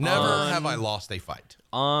 fight. Never have I lost a fight.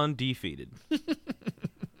 Undefeated.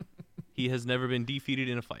 He has never been defeated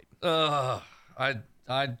in a fight. I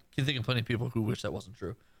can think of plenty of people who wish that wasn't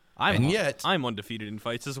true. I'm undefeated in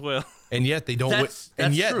fights as well. And yet they don't. That's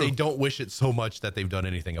and yet true. they don't wish it so much that they've done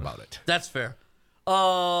anything about it. That's fair.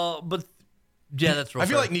 But yeah, that's real I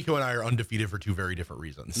feel fair. like Nico and I are undefeated for two very different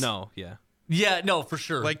reasons. No, yeah. Yeah, no, for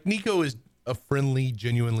sure. Like Nico is a friendly,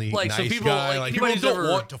 genuinely Like, so nice people, guy. like, Like people anybody don't who's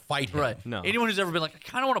ever- want to fight him. Right. No. Anyone who's ever been like, I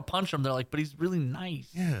kind of want to punch him, they're like, but he's really nice.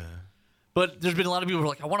 Yeah. But there's been a lot of people who are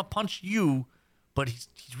like, I want to punch you, but he's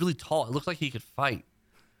really tall. It looks like he could fight.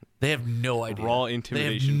 They have no idea. Raw They have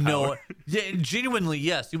intimidation power. Yeah, genuinely,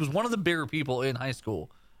 yes. He was one of the bigger people in high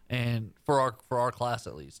school, and for our class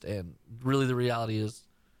at least. And really, the reality is,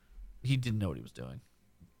 he didn't know what he was doing.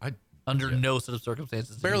 Under no set of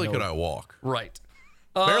circumstances. did he Barely know could it. I walk. Right.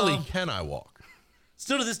 Barely can I walk.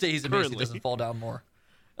 Still to this day, he's amazed he Currently. doesn't fall down more.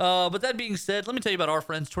 But that being said, let me tell you about our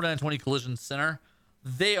friends, 2920 Collision Center.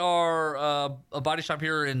 They are a body shop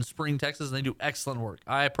here in Spring, Texas, and they do excellent work.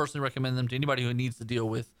 I personally recommend them to anybody who needs to deal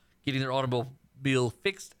with getting their automobile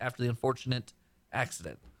fixed after the unfortunate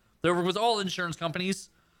accident. They work with all insurance companies.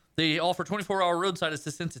 They offer 24-hour roadside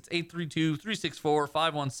assistance. It's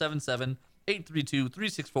 832-364-5177,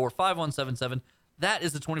 832-364-5177. That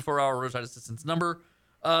is the 24-hour roadside assistance number.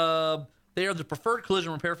 They are the preferred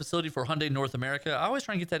collision repair facility for Hyundai North America. I always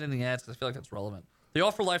try and get that in the ads because I feel like that's relevant. They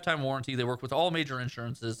offer lifetime warranty. They work with all major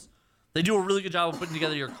insurances. They do a really good job of putting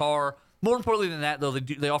together your car. More importantly than that, though,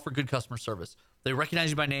 they offer good customer service. They recognize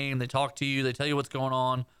you by name. They talk to you. They tell you what's going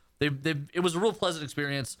on. It was a real pleasant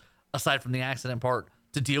experience, aside from the accident part,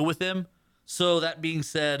 to deal with them. So that being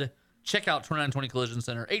said, check out 2920 Collision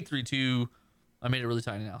Center, 832. I made it really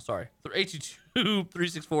tiny now. Sorry.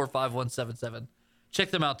 822-364-5177.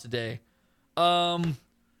 Check them out today.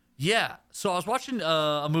 Yeah. So I was watching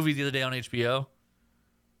a movie the other day on HBO.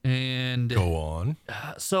 And Go on.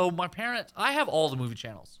 so my parents, I have all the movie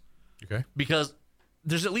channels Okay. because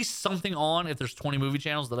there's at least something on if there's 20 movie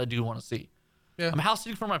channels that I do want to see. Yeah. I'm house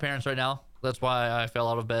sitting for my parents right now. That's why I fell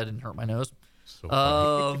out of bed and hurt my nose. So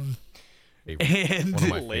funny. And one of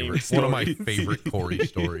my Lame favorite Corey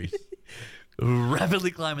stories. rapidly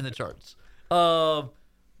climbing the charts.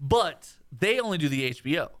 But they only do the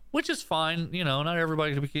HBO, which is fine. You know, not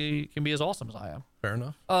everybody can be as awesome as I am. Fair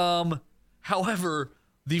enough. However,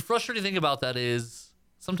 the frustrating thing about that is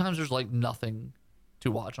sometimes there's like nothing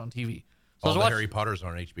to watch on TV. So I All was the watching- Harry Potters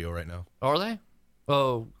are on HBO right now. Are they?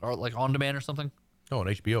 Oh, or like on demand or something? No, on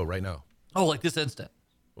HBO right now. Oh, like this instant.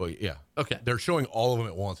 Well, yeah. Okay. They're showing all of them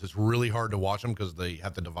at once. It's really hard to watch them because they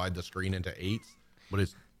have to divide the screen into 8s, but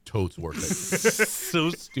it's totes worth it. So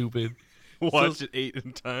stupid. Watch it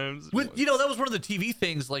 8 times. You know, that was one of the TV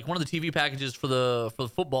things, like one of the TV packages for the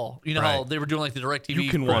football. You know how Right. they were doing like the direct TV You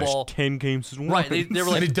can football. watch 10 games at once. Right. They were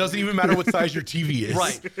And like, it doesn't even matter what size your TV is.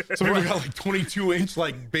 Right. Some people got like 22-inch,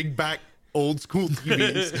 like big back, old school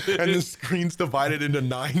TVs, and the screen's divided into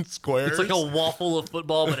 9 squares. it's like a waffle of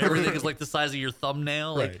football, but everything is like the size of your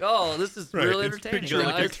thumbnail. Like, Right. oh, this is Right. really It's entertaining. picture,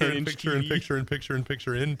 guys. picture, and 10-inch picture, and TV. picture, and picture, and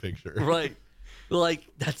picture, in picture. Right. Like,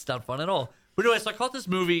 that's not fun at all. But anyway, so I caught this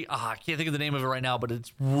movie. I can't think of the name of it right now, but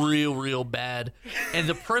it's real bad. And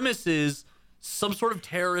the premise is some sort of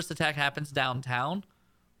terrorist attack happens downtown,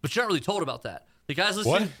 but you're not really told about that. The guys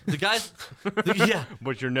listening, What? the guys, yeah.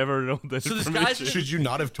 But you're never know that So this information. guy's Should you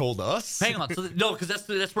not have told us? Hang on. So no, because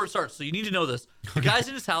that's where it starts. So you need to know this. The guy's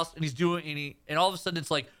in his house and he's doing, and all of a sudden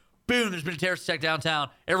it's like, boom! There's been a terrorist attack downtown.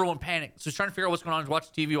 Everyone panicked. So he's trying to figure out what's going on. He's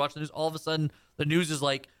watching TV, watching the news. All of a sudden, the news is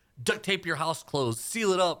like, duct tape your house closed,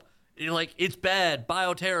 seal it up. You're like, it's bad,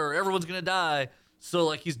 bioterror. Everyone's gonna die. So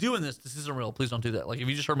like he's doing this. This isn't real. Please don't do that. Like if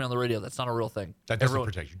you just heard me on the radio, that's not a real thing. That doesn't Everyone,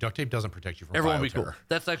 protect you. Duct tape doesn't protect you from everyone bioterror. be cool.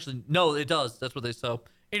 That's actually no, it does. That's what they so.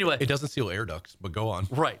 Anyway, It doesn't seal air ducts, but go on.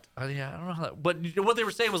 right. Yeah, I don't know how that. But what they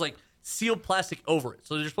were saying was like seal plastic over it.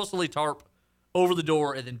 So they're supposed to lay tarp over the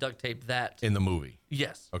door and then duct tape that. In the movie.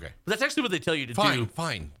 Yes. Okay. But that's actually what they tell you to Fine, do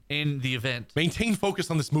fine. in the event. Maintain focus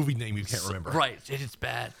on this movie name you can't remember. Right. It's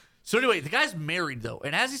bad. So anyway, the guy's married though,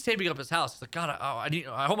 and as he's taping up his house, he's like, God,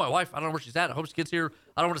 I hope my wife. I don't know where she's at. I hope she gets here.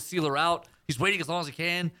 I don't want to seal her out. He's waiting as long as he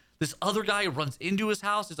can. This other guy runs into his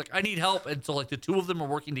house. He's like, I need help, and so like the two of them are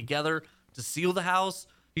working together to seal the house.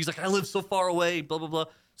 He's like, I live so far away. Blah blah blah.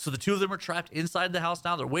 So the two of them are trapped inside the house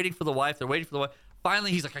now. They're waiting for the wife.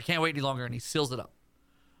 Finally, he's like, I can't wait any longer, and he seals it up.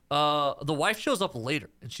 The wife shows up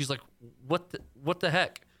later, and she's like, what the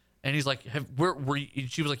heck? And he's like, where were you?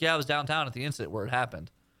 And she was like, yeah, I was downtown at the incident where it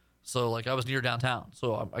happened. So like I was near downtown,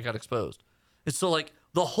 so I got exposed. And so like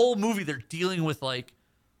the whole movie, they're dealing with like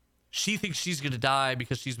she thinks she's gonna die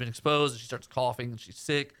because she's been exposed, and she starts coughing and she's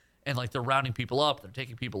sick, and like they're rounding people up, they're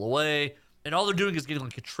taking people away, and all they're doing is getting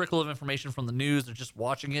like a trickle of information from the news. They're just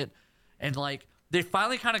watching it, and like they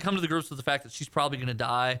finally kind of come to the grips with the fact that she's probably gonna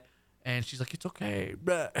die, and she's like, it's okay,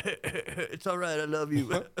 it's all right, I love you.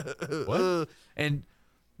 What? And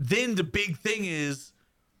then the big thing is,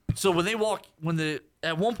 so when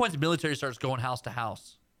at one point the military starts going house to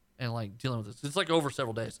house and like dealing with this. It's like over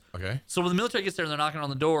several days. Okay. So when the military gets there and they're knocking on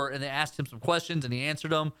the door and they asked him some questions and he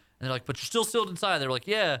answered them and they're like, "But you're still sealed inside." They're like,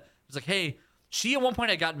 "Yeah." He's like, "Hey, she at one point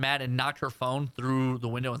had gotten mad and knocked her phone through the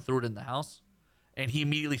window and threw it in the house, and he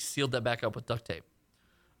immediately sealed that back up with duct tape."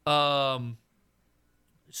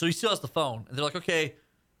 So he still has the phone, and they're like, "Okay,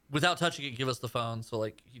 without touching it, give us the phone." So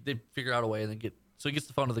like they figure out a way and then so he gets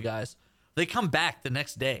the phone to the guys. They come back the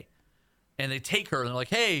next day, and they take her and they're like,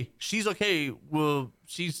 "Hey, she's okay. Well,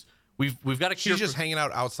 we've got a cure." She's just hanging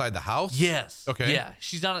out outside the house? Yes. Okay. Yeah,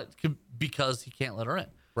 she's not because he can't let her in.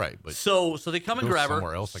 Right. But So they come and go grab her.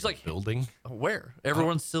 somewhere else, She's like a building? Where?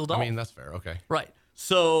 Everyone's sealed off. I mean, that's fair. Okay. Right.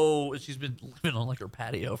 So she's been living on like her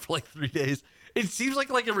patio for like 3 days. It seems like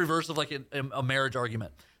a reverse of like a marriage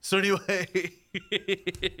argument. So anyway,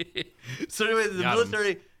 the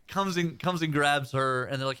military comes and grabs her,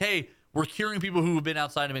 and they're like, "Hey, we're curing people who have been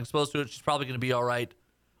outside and been exposed to it. She's probably going to be all right."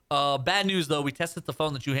 Bad news though, we tested the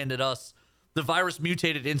phone that you handed us. The virus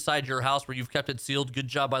mutated inside your house where you've kept it sealed. Good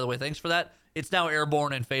job, by the way. Thanks for that. It's now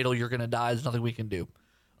airborne and fatal. You're going to die. There's nothing we can do.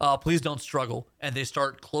 Please don't struggle. And they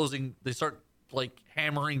start closing. They start like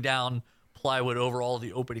hammering down plywood over all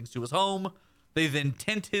the openings to his home. They then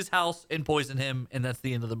tent his house and poison him, and that's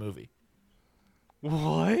the end of the movie.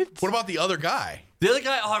 What? What about the other guy? The other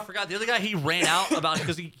guy, I forgot. The other guy, he ran out about it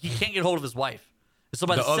because he can't get hold of his wife. So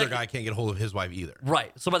by The other second- guy can't get hold of his wife either.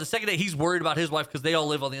 Right. So by the second day, he's worried about his wife because they all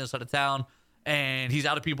live on the other side of town, and he's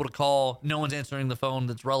out of people to call. No one's answering the phone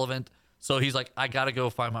that's relevant. So he's like, "I got to go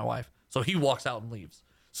find my wife." So he walks out and leaves.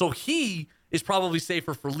 So he is probably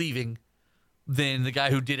safer for leaving than the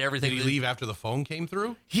guy who did everything. Did he leave after the phone came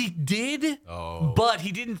through? He did, Oh. but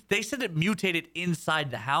he didn't. They said it mutated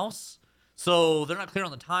inside the house, so they're not clear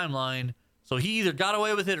on the timeline. So he either got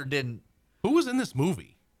away with it or didn't. Who was in this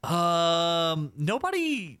movie?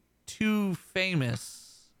 Nobody too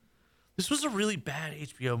famous. This was a really bad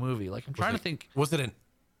HBO movie. Like I'm trying to think. Was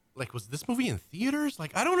this movie in theaters?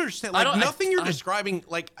 Like, I don't understand. I Like, don't- nothing you're describing.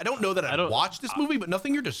 Like, I don't know that I don't- watched this movie, but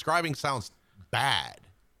nothing you're describing sounds bad.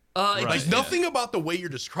 It Right. Like, just- nothing about the way you're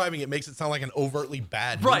describing it makes it sound like an overtly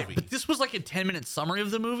bad right, movie. but this was like a 10-minute summary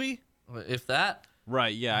of the movie, if that.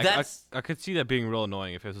 Right, yeah. That's- I could see that being real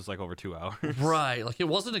annoying if it was like over 2 hours. Right, like it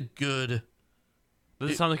wasn't a good.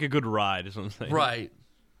 Doesn't sound like a good ride, is what I'm saying. Right.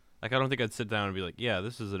 Like, I don't think I'd sit down and be like, yeah,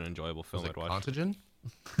 this is an enjoyable film Was I'd it watch. Contagion?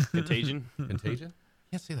 Contagion? Contagion?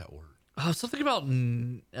 Can't say that word. Something about.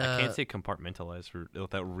 I can't say compartmentalize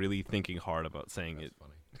without really thinking hard about saying it.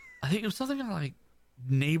 Funny. I think it was something like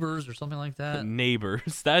Neighbors or something like that.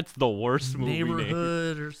 Neighbors. That's the worst movie name.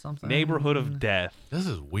 Neighborhood or something. Neighborhood of Death. This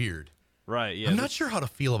is weird. Right, yeah. I'm not sure how to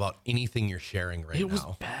feel about anything you're sharing right It was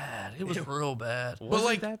now. bad. It was real bad. But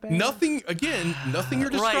like nothing you're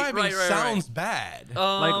describing right. sounds bad.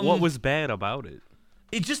 Like, what was bad about it?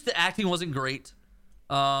 It just the acting wasn't great.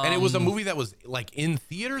 And it was a movie that was like in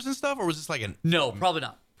theaters and stuff, or was this like an? No, probably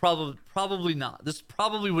not. Probably not. This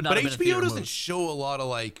probably would not. But have been a HBO theater doesn't movie. show a lot of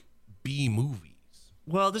like B movies.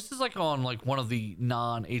 Well, this is like on like one of the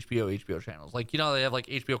non-HBO channels. Like they have like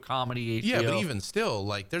HBO comedy. HBO. Yeah, but even still,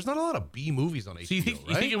 like there's not a lot of B movies on HBO. So you think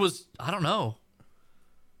right? it was? I don't know.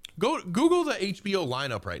 Go Google the HBO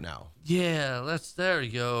lineup right now. Yeah, there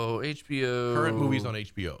you go. HBO Current movies on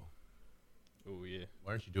HBO. Oh, yeah.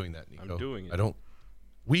 Why aren't you doing that, Nico? I'm doing it. I don't.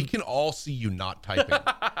 We can all see you not typing.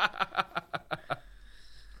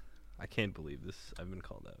 I can't believe this. I've been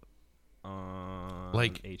called out. On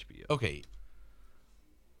Like, HBO. Okay.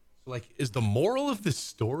 Like, is the moral of this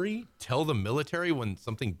story tell the military when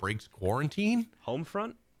something breaks quarantine?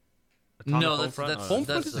 Homefront? No, Atomic that's Homefront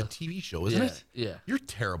that's is a TV show, isn't yeah, it? yeah. You're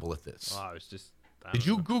terrible at this. Oh, I was just. I Did don't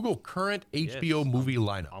you know. Google current HBO Yes, movie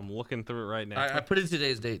lineup? I'm looking through it right now. I put in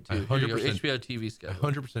today's date too. Here you go. 100%. HBO TV I schedule.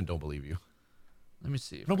 100% don't believe you. Let me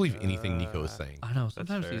see. I don't believe anything Nico is saying. I know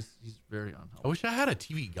sometimes fair. he's very unhelpful. I wish I had a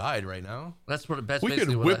TV guide right now. That's We basically could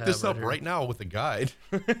what I whip have this up here. right now with a guide.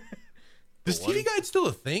 Is TV guide still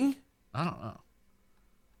a thing? I don't know.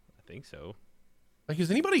 I think so. Like,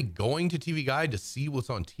 is anybody going to TV Guide to see what's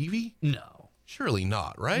on TV? No. Surely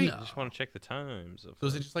not, right? No. I just want to check the times. Of So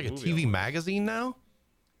is it just like a movie TV almost. magazine now?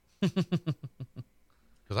 Because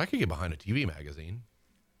I could get behind a TV magazine.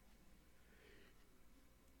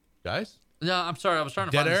 Guys? No, I'm sorry. I was trying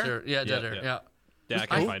to Dead find Air? this here. Yeah, Dead Yeah, Air. yeah. Yeah. Yeah, I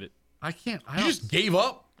can find it. I can't. I You don't. just gave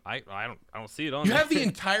up? I don't see it on. You there. have the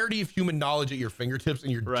entirety of human knowledge at your fingertips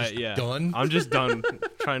and you're right. just Yeah. done? I'm just done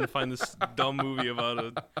trying to find this dumb movie about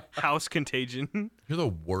a house contagion. You're the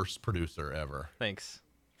worst producer ever. Thanks.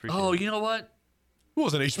 Appreciate Oh, it. you know what? It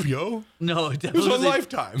wasn't HBO. No, it It definitely was on was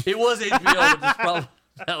Lifetime. It was HBO. Which is probably,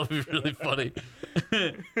 that would be really funny.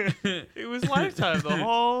 It was Lifetime the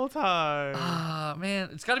whole time. Ah, man,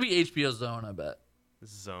 it's got to be HBO Zone. I bet.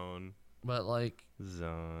 Zone. But like,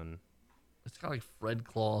 Zone. it's got like Fred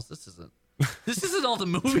Claus. This isn't all the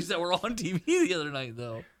movies that were on TV the other night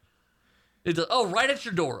though. Right at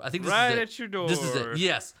Your Door. I think this Right is it. at Your Door. This is it.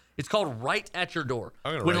 Yes. It's called Right at Your Door.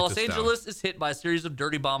 I'm gonna When write Los this down. Angeles is hit by a series of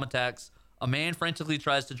dirty bomb attacks, a man frantically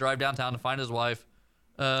tries to drive downtown to find his wife.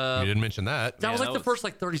 You didn't mention that. That was like that the was- first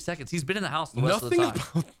like 30 seconds. He's been in the house the rest Nothing of the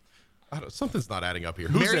time. about. Something's not adding up here.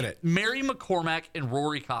 Who's in it? Mary McCormack and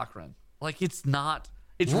Rory Cochrane. Like it's not.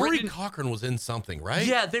 It's Rory written. Cochrane was in something, right?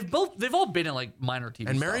 Yeah, they've all been in like minor TV.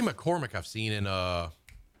 And Mary stuff. McCormack, I've seen in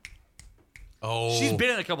She's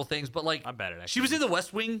been in a couple things, but like I bet it she actually was in The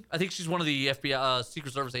West Wing. I think she's one of the FBI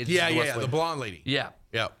Secret Service agents. Yeah, in The West yeah, Wing. the blonde lady. Yeah,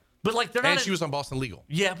 Yeah. but like they're not. And in, she was on Boston Legal.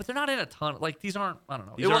 Yeah, but they're not in a ton. Like these aren't. I don't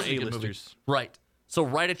know. These it aren't wasn't a good movie. A-listers. Right. So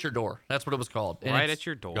Right at Your Door. That's what it was called. And Right it's- at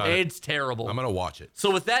Your Door. Got it. It's terrible. I'm gonna watch it. So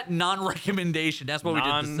with that non-recommendation, that's what we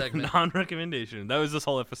did this segment. Non-recommendation. That was this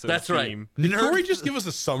whole episode. That's right. theme. Did Corey just give us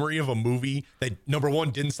a summary of a movie that number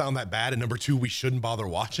one didn't sound that bad, and number two we shouldn't bother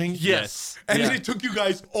watching? Yes. And Yeah. then it took you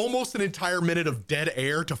guys almost an entire minute of dead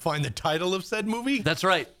air to find the title of said movie. That's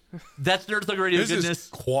right. That's Nerd Thug Radio This goodness. is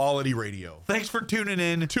quality radio. Thanks for tuning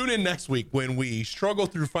in. Tune in next week when we struggle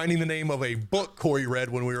through finding the name of a book Corey read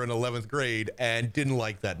when we were in 11th grade and didn't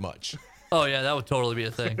like that much. Oh yeah, that would totally be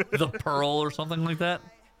a thing. The Pearl or something like that.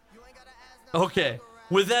 Okay.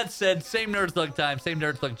 With that said, same Nerd Thug time, same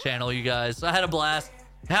Nerd Thug channel, you guys. I had a blast.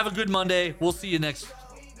 Have a good Monday. We'll see you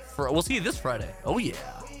we'll see you this Friday. Oh yeah.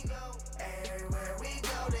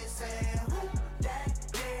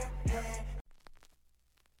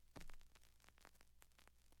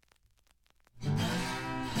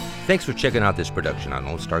 Thanks for checking out this production on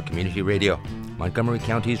Lone Star Community Radio, Montgomery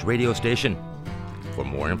County's radio station. For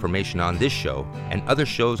more information on this show and other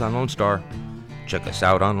shows on Lone Star, check us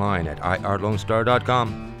out online at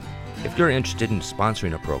irlonestar.com. If you're interested in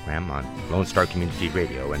sponsoring a program on Lone Star Community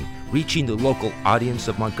Radio and reaching the local audience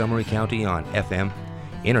of Montgomery County on FM,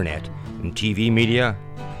 internet, and TV media,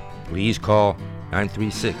 please call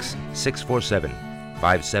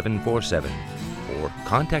 936-647-5747 or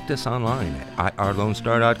contact us online at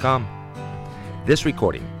irlonestar.com. This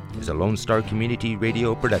recording is a Lone Star Community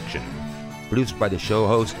Radio production, produced by the show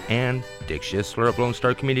host and Dick Schisler of Lone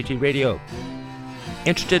Star Community Radio.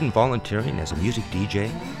 Interested in volunteering as a music DJ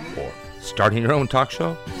or starting your own talk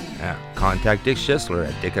show? Contact Dick Schisler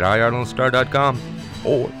at dick@irlonestar.com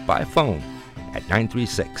or by phone at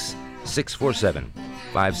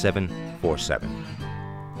 936-647-5747.